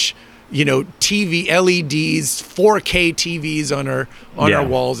 70 inch TV LEDs, 4K TVs on our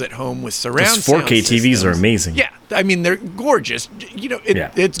walls at home with surround sound 4K TVs are amazing. Yeah, I mean they're gorgeous.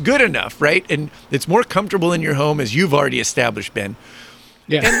 It's good enough, right? And it's more comfortable in your home, as you've already established, Ben.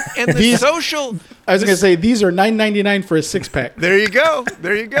 Yeah, and the social. I was going to say these are $9.99 for a 6-pack. There you go.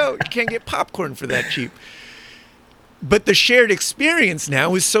 You can't get popcorn for that cheap. But the shared experience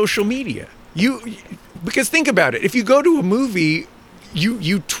now is social media. Because think about it. If you go to a movie,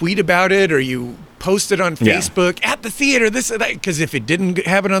 you tweet about it or you post it on Facebook at the theater, this and that. Because if it didn't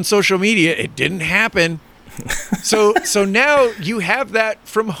happen on social media, it didn't happen. So now you have that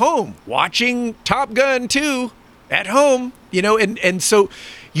from home, watching Top Gun 2 at home, and so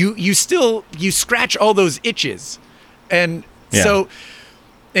you scratch all those itches. And so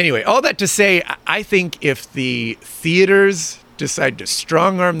anyway, all that to say, I think if the theaters decide to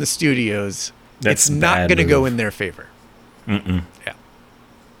strong-arm the studios, it's not going to go in their favor. Mm-mm. Yeah.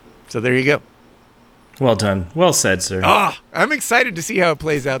 So there you go. Well done. Well said, sir. I'm excited to see how it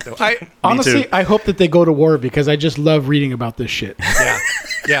plays out, though. Honestly, I hope that they go to war because I just love reading about this shit.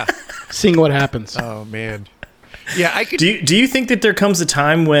 Yeah. Seeing what happens. Oh, man. Yeah, I could. Do you think that there comes a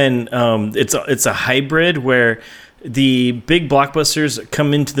time when it's a hybrid where the big blockbusters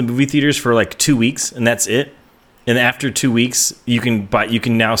come into the movie theaters for like 2 weeks and that's it, and after 2 weeks you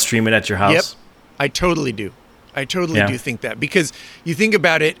can now stream it at your house? Yep, I totally do. I totally do think that, because you think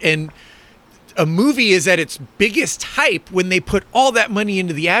about it, and a movie is at its biggest hype when they put all that money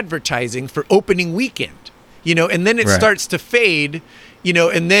into the advertising for opening weekend, and then it starts to fade.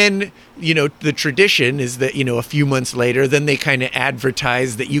 And then, the tradition is that, a few months later, then they kind of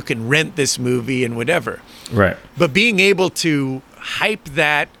advertise that you can rent this movie and whatever. Right. But being able to hype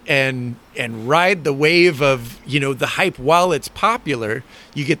that and ride the wave of, the hype while it's popular,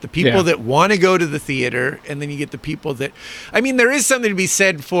 you get the people that want to go to the theater, and then you get the people that, there is something to be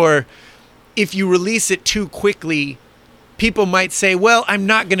said for, if you release it too quickly, people might say, well, I'm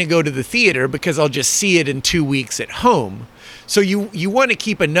not going to go to the theater because I'll just see it in 2 weeks at home. So you want to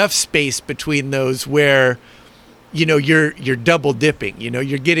keep enough space between those where, you're double dipping.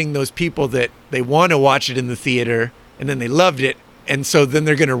 You're getting those people that they want to watch it in the theater and then they loved it, and so then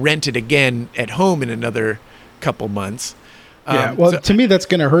they're going to rent it again at home in another couple months. To me, that's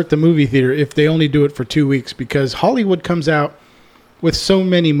going to hurt the movie theater if they only do it for 2 weeks, because Hollywood comes out with so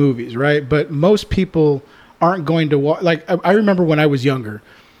many movies, right? But most people aren't going to watch. Like, I remember when I was younger,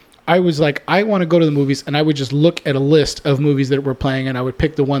 I was like, I want to go to the movies, and I would just look at a list of movies that were playing, and I would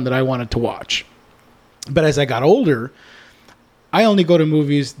pick the one that I wanted to watch. But as I got older, I only go to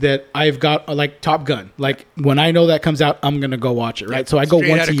movies that I've got, like Top Gun. Like, when I know that comes out, I'm going to go watch it, right? So I go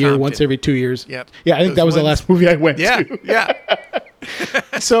once a year, Compton. Once every 2 years. Yep. Yeah, I think that was the last movie I went to. Yeah.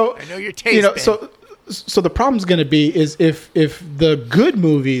 So I know your taste. So the problem's going to be is if the good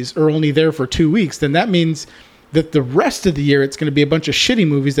movies are only there for 2 weeks, then that means that the rest of the year it's going to be a bunch of shitty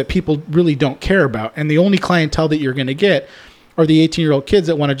movies that people really don't care about. And the only clientele that you're going to get are the 18-year-old kids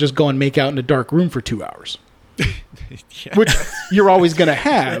that want to just go and make out in a dark room for 2 hours. Which you're always going to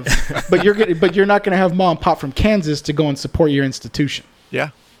have, but you're not going to have mom and pop from Kansas to go and support your institution. Yeah.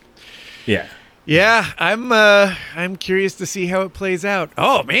 I'm curious to see how it plays out.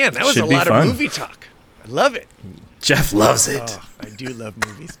 Oh man, that was a lot of movie talk. I love it. Jeff loves it. Oh, I do love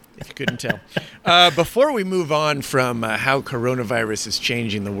movies, if you couldn't tell. Before we move on from how coronavirus is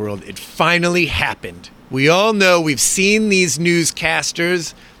changing the world, it finally happened. We all know, we've seen these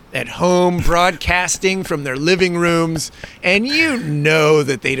newscasters at home broadcasting from their living rooms, and you know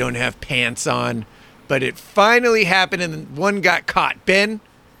that they don't have pants on, but it finally happened and one got caught. Ben,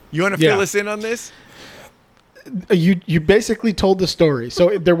 you want to fill us in on this? You basically told the story.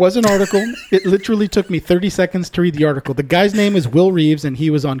 So there was an article. It literally took me 30 seconds to read the article. The guy's name is Will Reeves, and he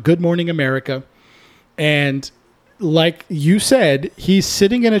was on Good Morning America. And like you said, he's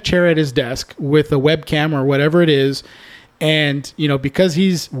sitting in a chair at his desk with a webcam or whatever it is. And, because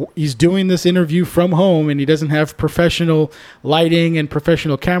he's doing this interview from home and he doesn't have professional lighting and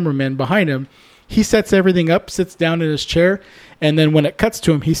professional cameramen behind him, he sets everything up, sits down in his chair, and then when it cuts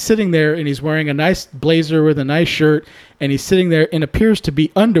to him, he's sitting there and he's wearing a nice blazer with a nice shirt, and he's sitting there in appears to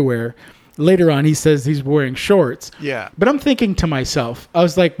be underwear. Later on, he says he's wearing shorts. Yeah. But I'm thinking to myself, I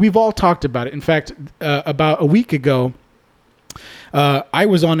was like, we've all talked about it. In fact, about a week ago, I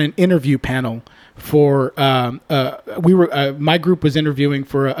was on an interview panel for my group was interviewing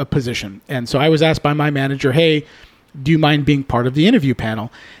for a position, and so I was asked by my manager, hey, do you mind being part of the interview panel?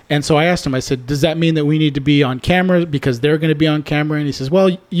 And so I asked him, I said, does that mean that we need to be on camera because they're going to be on camera? And he says,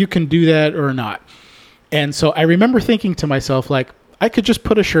 well, you can do that or not. And so I remember thinking to myself, like, I could just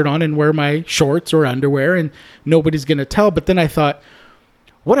put a shirt on and wear my shorts or underwear and nobody's going to tell. But then I thought,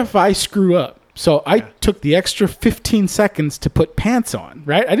 what if I screw up? So I took the extra 15 seconds to put pants on,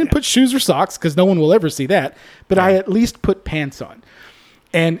 right? I didn't put shoes or socks because no one will ever see that, but I at least put pants on.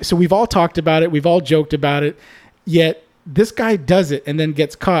 And so we've all talked about it. We've all joked about it. Yet this guy does it and then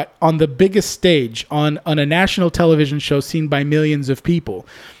gets caught on the biggest stage on a national television show seen by millions of people.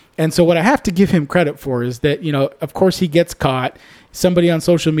 And so what I have to give him credit for is that, of course he gets caught. Somebody on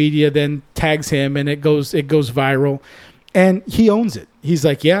social media then tags him and it goes viral. And he owns it. He's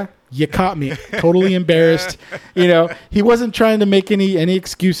like, yeah, you caught me. Totally embarrassed. He wasn't trying to make any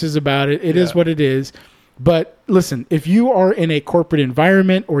excuses about it. It is what it is. But listen, if you are in a corporate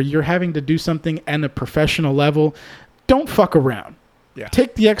environment or you're having to do something at a professional level, don't fuck around. Yeah.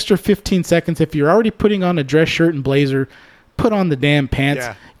 Take the extra 15 seconds. If you're already putting on a dress shirt and blazer, put on the damn pants.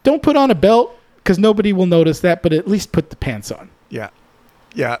 Yeah. Don't put on a belt because nobody will notice that, but at least put the pants on. Yeah.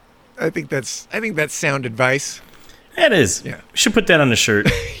 Yeah. I think that's sound advice. It is. Yeah. Should put that on the shirt.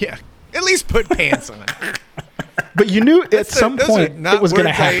 Yeah. At least put pants on. But you knew at some point it was going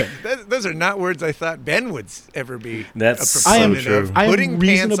to happen. Those are not words I thought Ben would ever be. That's I am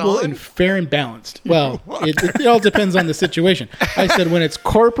reasonable and fair and balanced. Well, it all depends on the situation. I said when it's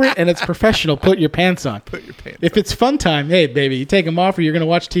corporate and it's professional, put your pants on. Put your pants on. If it's fun time, hey, baby, you take them off or you're going to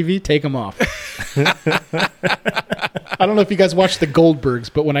watch TV, take them off. I don't know if you guys watch the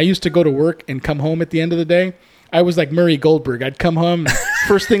Goldbergs, but when I used to go to work and come home at the end of the day, I was like Murray Goldberg. I'd come home,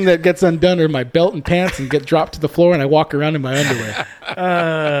 first thing that gets undone are my belt and pants and get dropped to the floor, and I walk around in my underwear.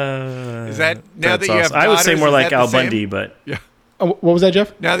 Is that now that you have daughters? I would say more like Al Bundy, but yeah. Oh, what was that,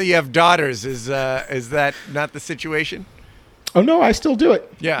 Jeff? Now that you have daughters, is that not the situation? Oh no, I still do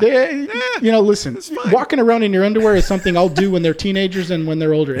it. Yeah. Listen, walking around in your underwear is something I'll do when they're teenagers and when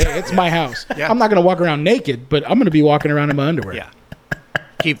they're older. Hey, it's my house. Yeah. I'm not going to walk around naked, but I'm going to be walking around in my underwear. Yeah.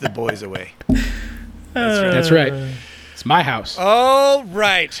 Keep the boys away. That's right. It's my house. All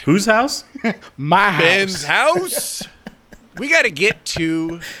right. Whose house? My house. Ben's house. We got to get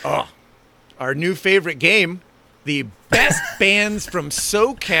to our new favorite game, the best bands from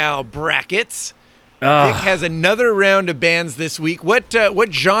SoCal brackets. Vic has another round of bands this week. What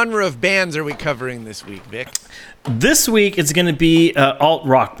genre of bands are we covering this week, Vic? This week it's going to be alt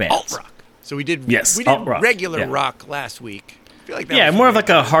rock bands. Alt rock. So we did alt-rock. Regular rock last week. I feel like that was more of like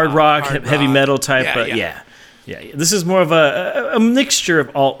a hard rock, heavy metal type. Yeah. This is more of a mixture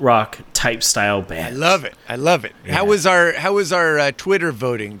of alt rock type style bands. I love it. Yeah. How was our Twitter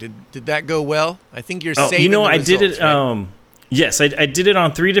voting? Did that go well? I think you're saving the results, I did it. Right? Yes, I did it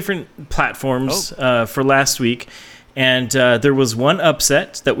on 3 different platforms for last week, and there was one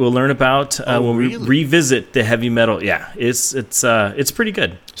upset that we'll learn about when we revisit the heavy metal. Yeah, it's pretty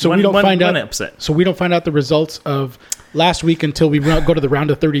good. So we don't find out upset. So we don't find out the results of last week until we go to the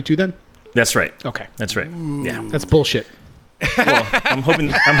round of 32. Then. That's right. Okay, that's right. Ooh. Yeah, that's bullshit. Well, I'm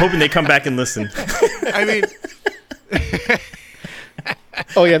hoping they come back and listen. I mean.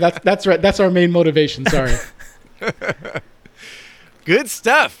 Oh yeah, that's right. That's our main motivation. Sorry. Good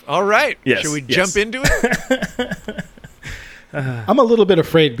stuff. All right. Yes, should we jump into it? I'm a little bit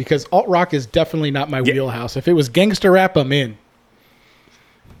afraid because alt rock is definitely not my wheelhouse. If it was gangster rap, I'm in.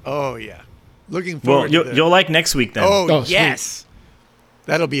 Oh yeah, looking forward. Well, you'll like next week then. Oh yes,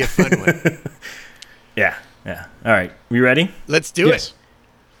 that'll be a fun one. Yeah. All right, you ready? Let's do it.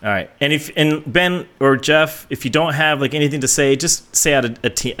 All right, and Ben or Jeff, if you don't have like anything to say, just say out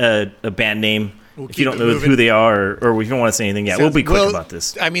a band name. If you don't know who they are, or if you don't want to say anything, we'll be quick about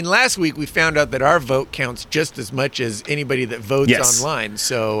this. I mean, last week we found out that our vote counts just as much as anybody that votes online.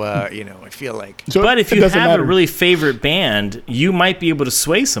 So, I feel like. But if you have a really favorite band, you might be able to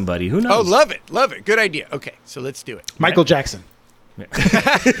sway somebody. Who knows? Oh, love it. Good idea. Okay, so let's do it. Michael Jackson.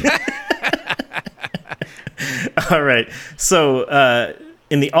 All right. So,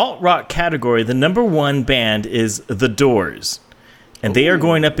 in the alt rock category, the number 1 band is The Doors. And they are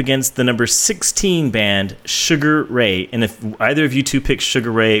going up against the number 16 band, Sugar Ray. And if either of you two pick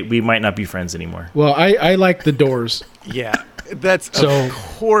Sugar Ray, we might not be friends anymore. Well, I like The Doors. Yeah, that's of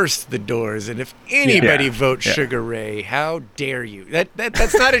course The Doors. And if anybody votes Sugar Ray, how dare you?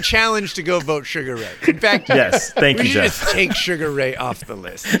 That's not a challenge to go vote Sugar Ray. In fact, yes, thank you, Jeff. Just take Sugar Ray off the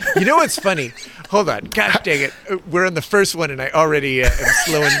list. You know what's funny? Hold on. Gosh dang it. We're on the first one, and I already am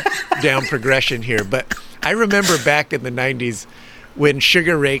slowing down progression here. But I remember back in the 90s, when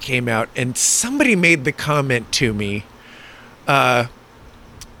Sugar Ray came out, and somebody made the comment to me,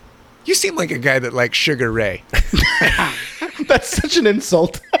 you seem like a guy that likes Sugar Ray. That's such an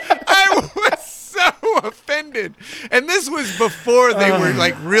insult. I was so offended. And this was before they were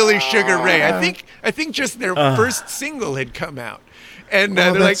like really Sugar Ray. I think just their first single had come out. And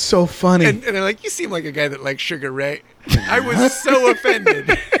they're that's like, so funny. And they're like, you seem like a guy that likes Sugar Ray. I was so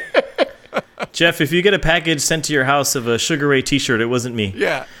offended. Jeff, if you get a package sent to your house of a Sugar Ray T-shirt, it wasn't me.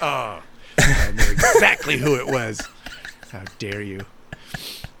 Yeah. Oh, I know exactly who it was. How dare you?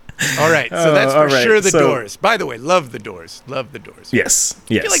 All right, so that's for sure the Doors. By the way, love the Doors. Love the Doors. Yes.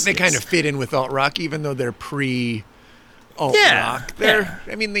 I feel like they kind of fit in with alt rock, even though they're pre-alt rock.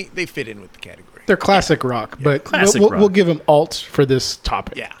 I mean, they fit in with the category. They're classic rock, but classic we'll give them alt for this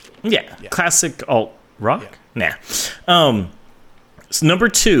topic. Yeah. Classic alt rock. Yeah. Nah. So number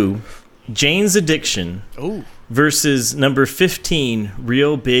 2, Jane's Addiction. Oh. Versus number 15,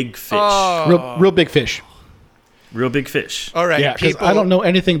 Real Big Fish. Oh. Real Big Fish. Real Big Fish. All right. Yeah, because I don't know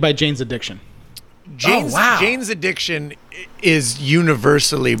anything by Jane's Addiction. Jane's Addiction is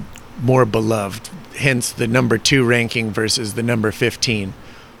universally more beloved, hence the number 2 ranking versus the number 15.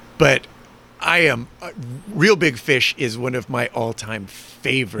 But Real Big Fish is one of my all-time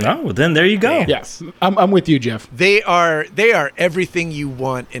favorite. Oh, well, then there you go. Yes, I'm with you, Jeff. They are everything you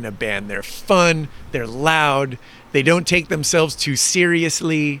want in a band. They're fun. They're loud. They don't take themselves too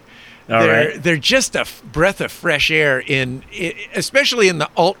seriously. They're just a breath of fresh air especially in the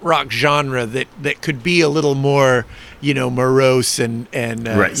alt rock genre that could be a little more, morose and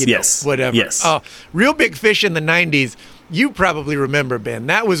whatever. Yes. Real Big Fish in the 90s. You probably remember, Ben.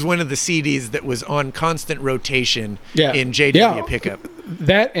 That was one of the CDs that was on constant rotation in JW Pickup.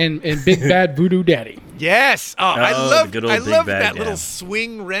 That and Big Bad Voodoo Daddy. Yes. I love that yeah. little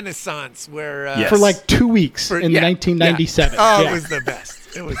swing renaissance where for like 2 weeks in 1997. Oh, it was the best.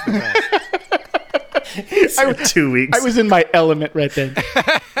 It was the best. 2 weeks. I was in my element right then.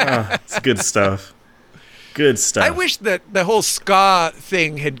 It's good stuff. Good stuff. I wish that the whole ska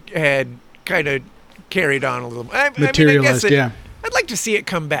thing had kind of carried on a little more. Materialized, yeah. I'd like to see it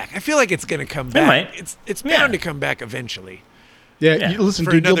come back. I feel like it's going to come back. It might. It's bound to come back eventually. Yeah. Listen,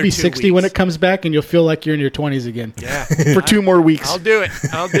 For dude, you'll another be 2 60 when weeks. it comes back, and you'll feel like you're in your 20s again. Yeah. For 2 more weeks. I'll do it.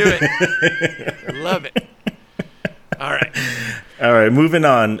 I love it. All right, moving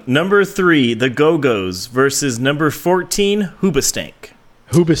on. Number 3, the Go-Go's versus number 14, Hoobastank.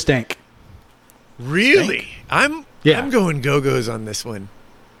 Hoobastank. Really? I'm going Go-Go's on this one.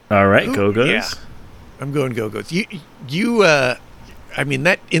 All right, Go-Go's. Yeah. I'm going Go-Go's. That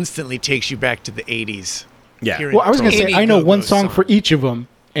instantly takes you back to the 80s. Yeah. Well, I was going to say, I know one Go-Go's song for each of them,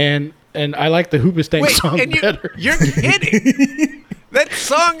 and I like the Hoobastank song better. You're kidding. That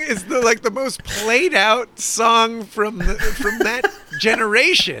song is the most played out song from that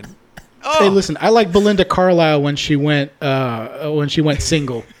generation. Oh. Hey, listen, I like Belinda Carlisle when she went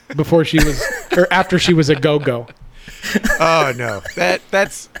single before she was or after she was a go-go. Oh no,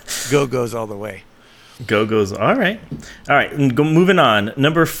 that's Go-Go's all the way. Go-Go's. All right. Moving on.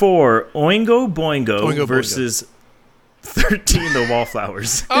 Number 4, Oingo Boingo versus 13, the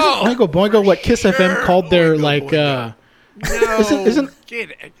Wallflowers. Oh, Oingo Boingo, what Kiss FM called their Boingo. No, isn't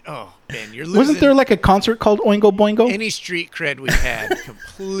Ben, you're losing. Wasn't there like a concert called Oingo Boingo? Any street cred we had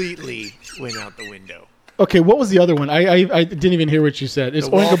completely went out the window. Okay, what was the other one? I didn't even hear what you said. Is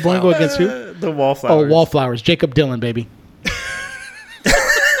Oingo Boingo against who? The Wallflowers. Oh, Wallflowers. Jacob Dylan, baby.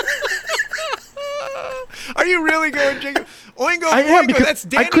 Are you really going Jacob? Oingo I am, Boingo, because that's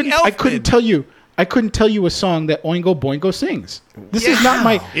Danny I couldn't Elfman. I couldn't tell you a song that Oingo Boingo sings. This is not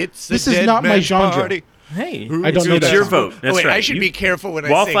my genre. Party. Hey, I don't know it's that your song. vote. That's wait, right. I should be careful when I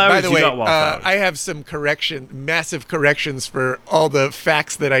sing. Wallflowers, By the way, you got Wallflowers. I have some massive corrections for all the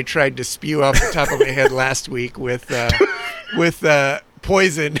facts that I tried to spew off the top of my head last week with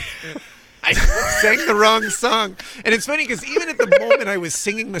Poison. I sang the wrong song. And it's funny because even at the moment I was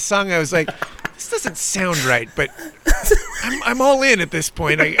singing the song, I was like, this doesn't sound right, but I'm all in at this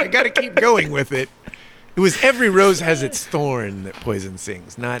point. I got to keep going with it. It was Every Rose Has Its Thorn that Poison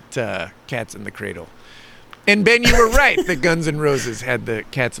sings, not Cats in the Cradle. And Ben, you were right that Guns N' Roses had the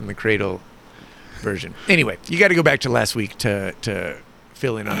Cats in the Cradle version. Anyway, you got to go back to last week to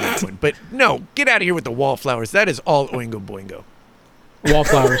fill in on that one. But no, get out of here with the Wallflowers. That is all Oingo Boingo.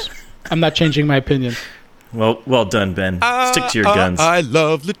 Wallflowers. I'm not changing my opinion. Well done, Ben. Stick to your guns. I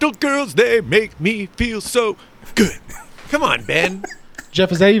love little girls. They make me feel so good. Come on, Ben.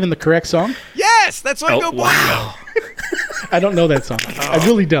 Jeff, is that even the correct song? Yes, that's Oingo Boingo. Wow. I don't know that song. I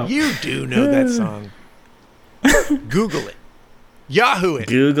really don't. You do know that song. Google it. Yahoo it.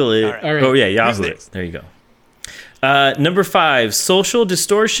 Google it. All right. Oh, yeah, Yahoo Who's it. next? There you go. Number 5, Social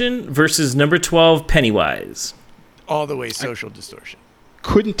Distortion versus number 12, Pennywise. All the way Social Distortion.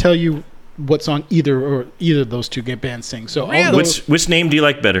 Couldn't tell you what song either of those two bands sing. So Really? I'll go Which name do you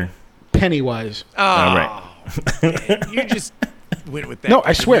like better? Pennywise. All right. You just went with that. No, I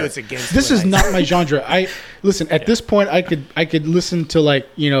You swear. knew it's against This what is I not said. my genre. At this point I could listen to like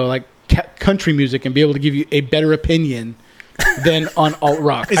country music and be able to give you a better opinion than on alt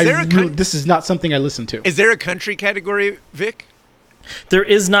rock. This is not something I listen to. Is there a country category, Vic? There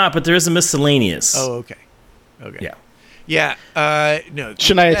is not, but there is a miscellaneous. Oh, okay. Yeah. Yeah. No.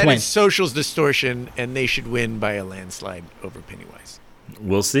 Shania Twain. Is Social's Distortion, and they should win by a landslide over Pennywise.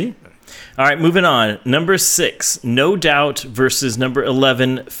 We'll see. All right, moving on. Number 6, No Doubt versus number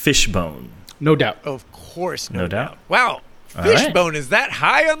 11, Fishbone. No Doubt. Of course, No Doubt. Wow. Fishbone, is that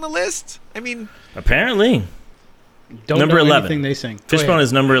high on the list? I mean, apparently. Don't number know 11. anything they sing. Fishbone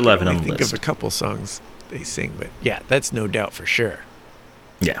is number 11 on the think list. of a couple songs they sing, but yeah, that's No Doubt for sure.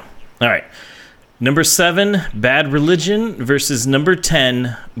 Yeah. All right. Number 7, Bad Religion versus number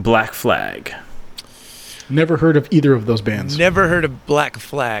 10, Black Flag. Never heard of either of those bands. Never heard of Black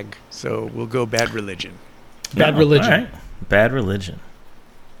Flag, so we'll go Bad Religion. Bad Religion. All right. Bad Religion.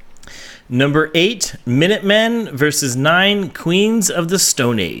 Number 8, Minutemen versus 9, Queens of the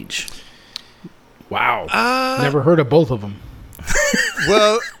Stone Age. Wow. Never heard of both of them.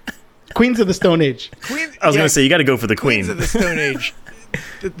 Well, Queens of the Stone Age. I was going to say, you got to go for the Queen. Queens of the Stone Age.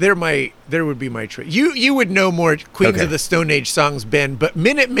 There would be my choice. You would know more Queens of the Stone Age songs, Ben, but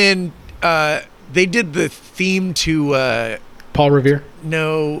Minutemen, they did the theme to Paul Revere.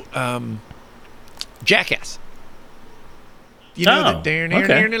 No, Jackass. You know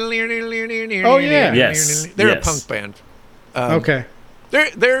the Oh yeah, yes, they're a punk band. Okay,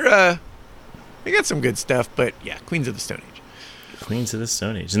 they got some good stuff, but yeah, Queens of the Stone Age. Queens of the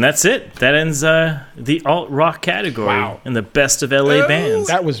Stone Age, and that's it. That ends the alt rock category and the best of LA bands.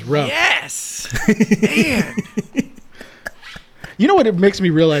 That was rough. Yes, man. You know what it makes me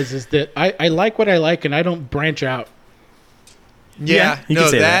realize is that I like what I like, and I don't branch out. Yeah, you can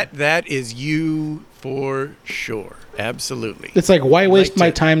say that is you for sure. Absolutely. It's like, why waste my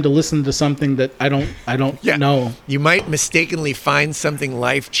time to listen to something that I don't know? You might mistakenly find something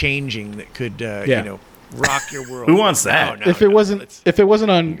life-changing that could rock your world. Who wants that? No, if it wasn't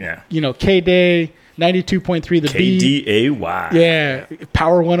on K-Day 92.3 the B. KDAY. Yeah,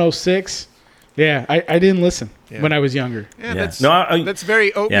 Power 106. Yeah, I didn't listen when I was younger. Yeah, that's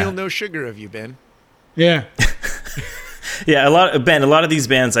very oatmeal no sugar of you, Ben. Yeah. Yeah, a lot of these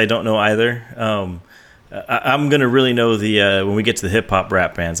bands I don't know either. I'm gonna really know when we get to the hip hop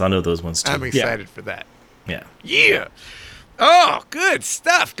rap bands. I'll know those ones too. I'm excited for that. Yeah. Oh, good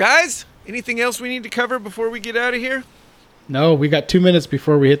stuff, guys. Anything else we need to cover before we get out of here? No, we got 2 minutes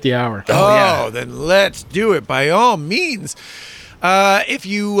before we hit the hour. Then let's do it by all means. If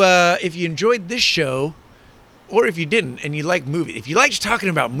you enjoyed this show, or if you didn't and you like movies, if you liked talking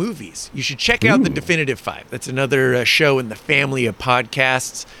about movies, you should check out The Definitive 5. That's another show in the family of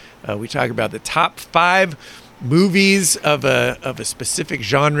podcasts. We talk about the top 5 movies of a specific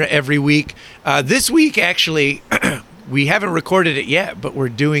genre every week. This week, actually, we haven't recorded it yet, but we're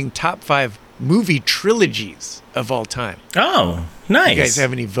doing top 5 movie trilogies of all time. Oh, nice. You guys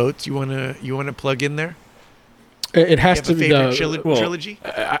have any votes you wanna plug in there? It has to be the trilogy.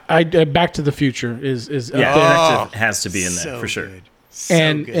 Back to the Future is has to be in there so for sure. Good. So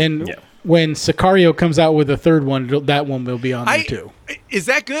and good. When Sicario comes out with a third one, that one will be on there too. Is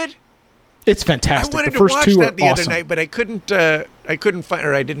that good? It's fantastic. I wanted the first to watch two that are the awesome. other night, but I couldn't find,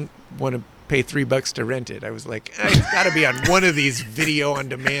 or I didn't want to pay $3 to rent it. I was like, it's got to be on one of these video on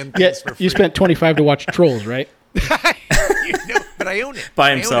demand things for free. You spent $25 to watch Trolls, right? But I own it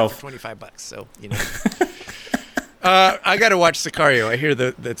by himself. I own it for $25, so I got to watch Sicario. I hear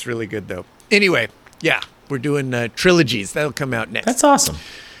that's really good though. Anyway, we're doing trilogies. That'll come out next. That's awesome.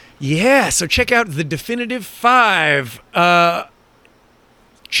 Yeah, so check out The Definitive 5.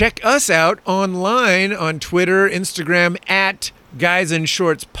 Check us out online on Twitter, Instagram, at Guys in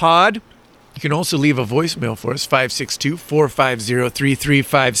Shorts Pod. You can also leave a voicemail for us,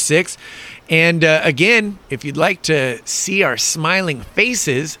 562-450-3356. And again, if you'd like to see our smiling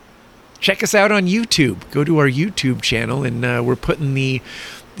faces, check us out on YouTube. Go to our YouTube channel, and we're putting the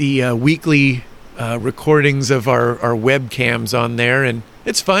weekly recordings of our webcams on there, and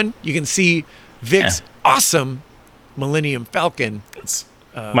it's fun. You can see Vic's awesome Millennium Falcon. It's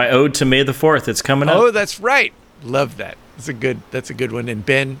my ode to May the 4th. It's coming up. Oh, that's right. Love that. That's a good one. And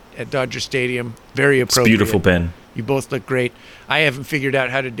Ben at Dodger Stadium, very appropriate. It's beautiful, Ben. You both look great. I haven't figured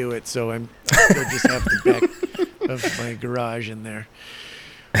out how to do it, so I still just have the back of my garage in there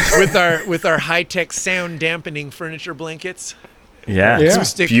with our high-tech sound dampening furniture blankets. Yeah.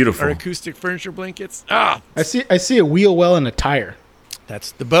 Beautiful. Our acoustic furniture blankets. I see a wheel well and a tire.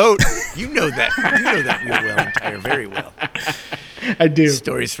 That's the boat. You know that. You know that wheel well and tire very well. I do.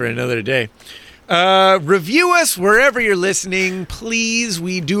 Stories for another day. Review us wherever you're listening, please.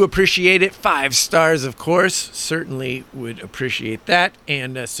 We do appreciate it. 5 stars, of course. Certainly would appreciate that.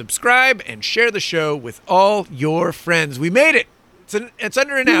 And subscribe and share the show with all your friends. We made it. It's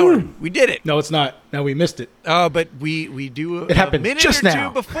under an hour. We did it. No, it's not. No, we missed it. Oh, but we do it happened minute just or now.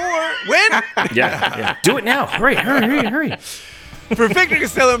 two before. When? Yeah. Do it now. Hurry. For Victor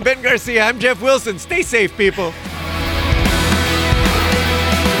Costello and Ben Garcia, I'm Jeff Wilson. Stay safe, people.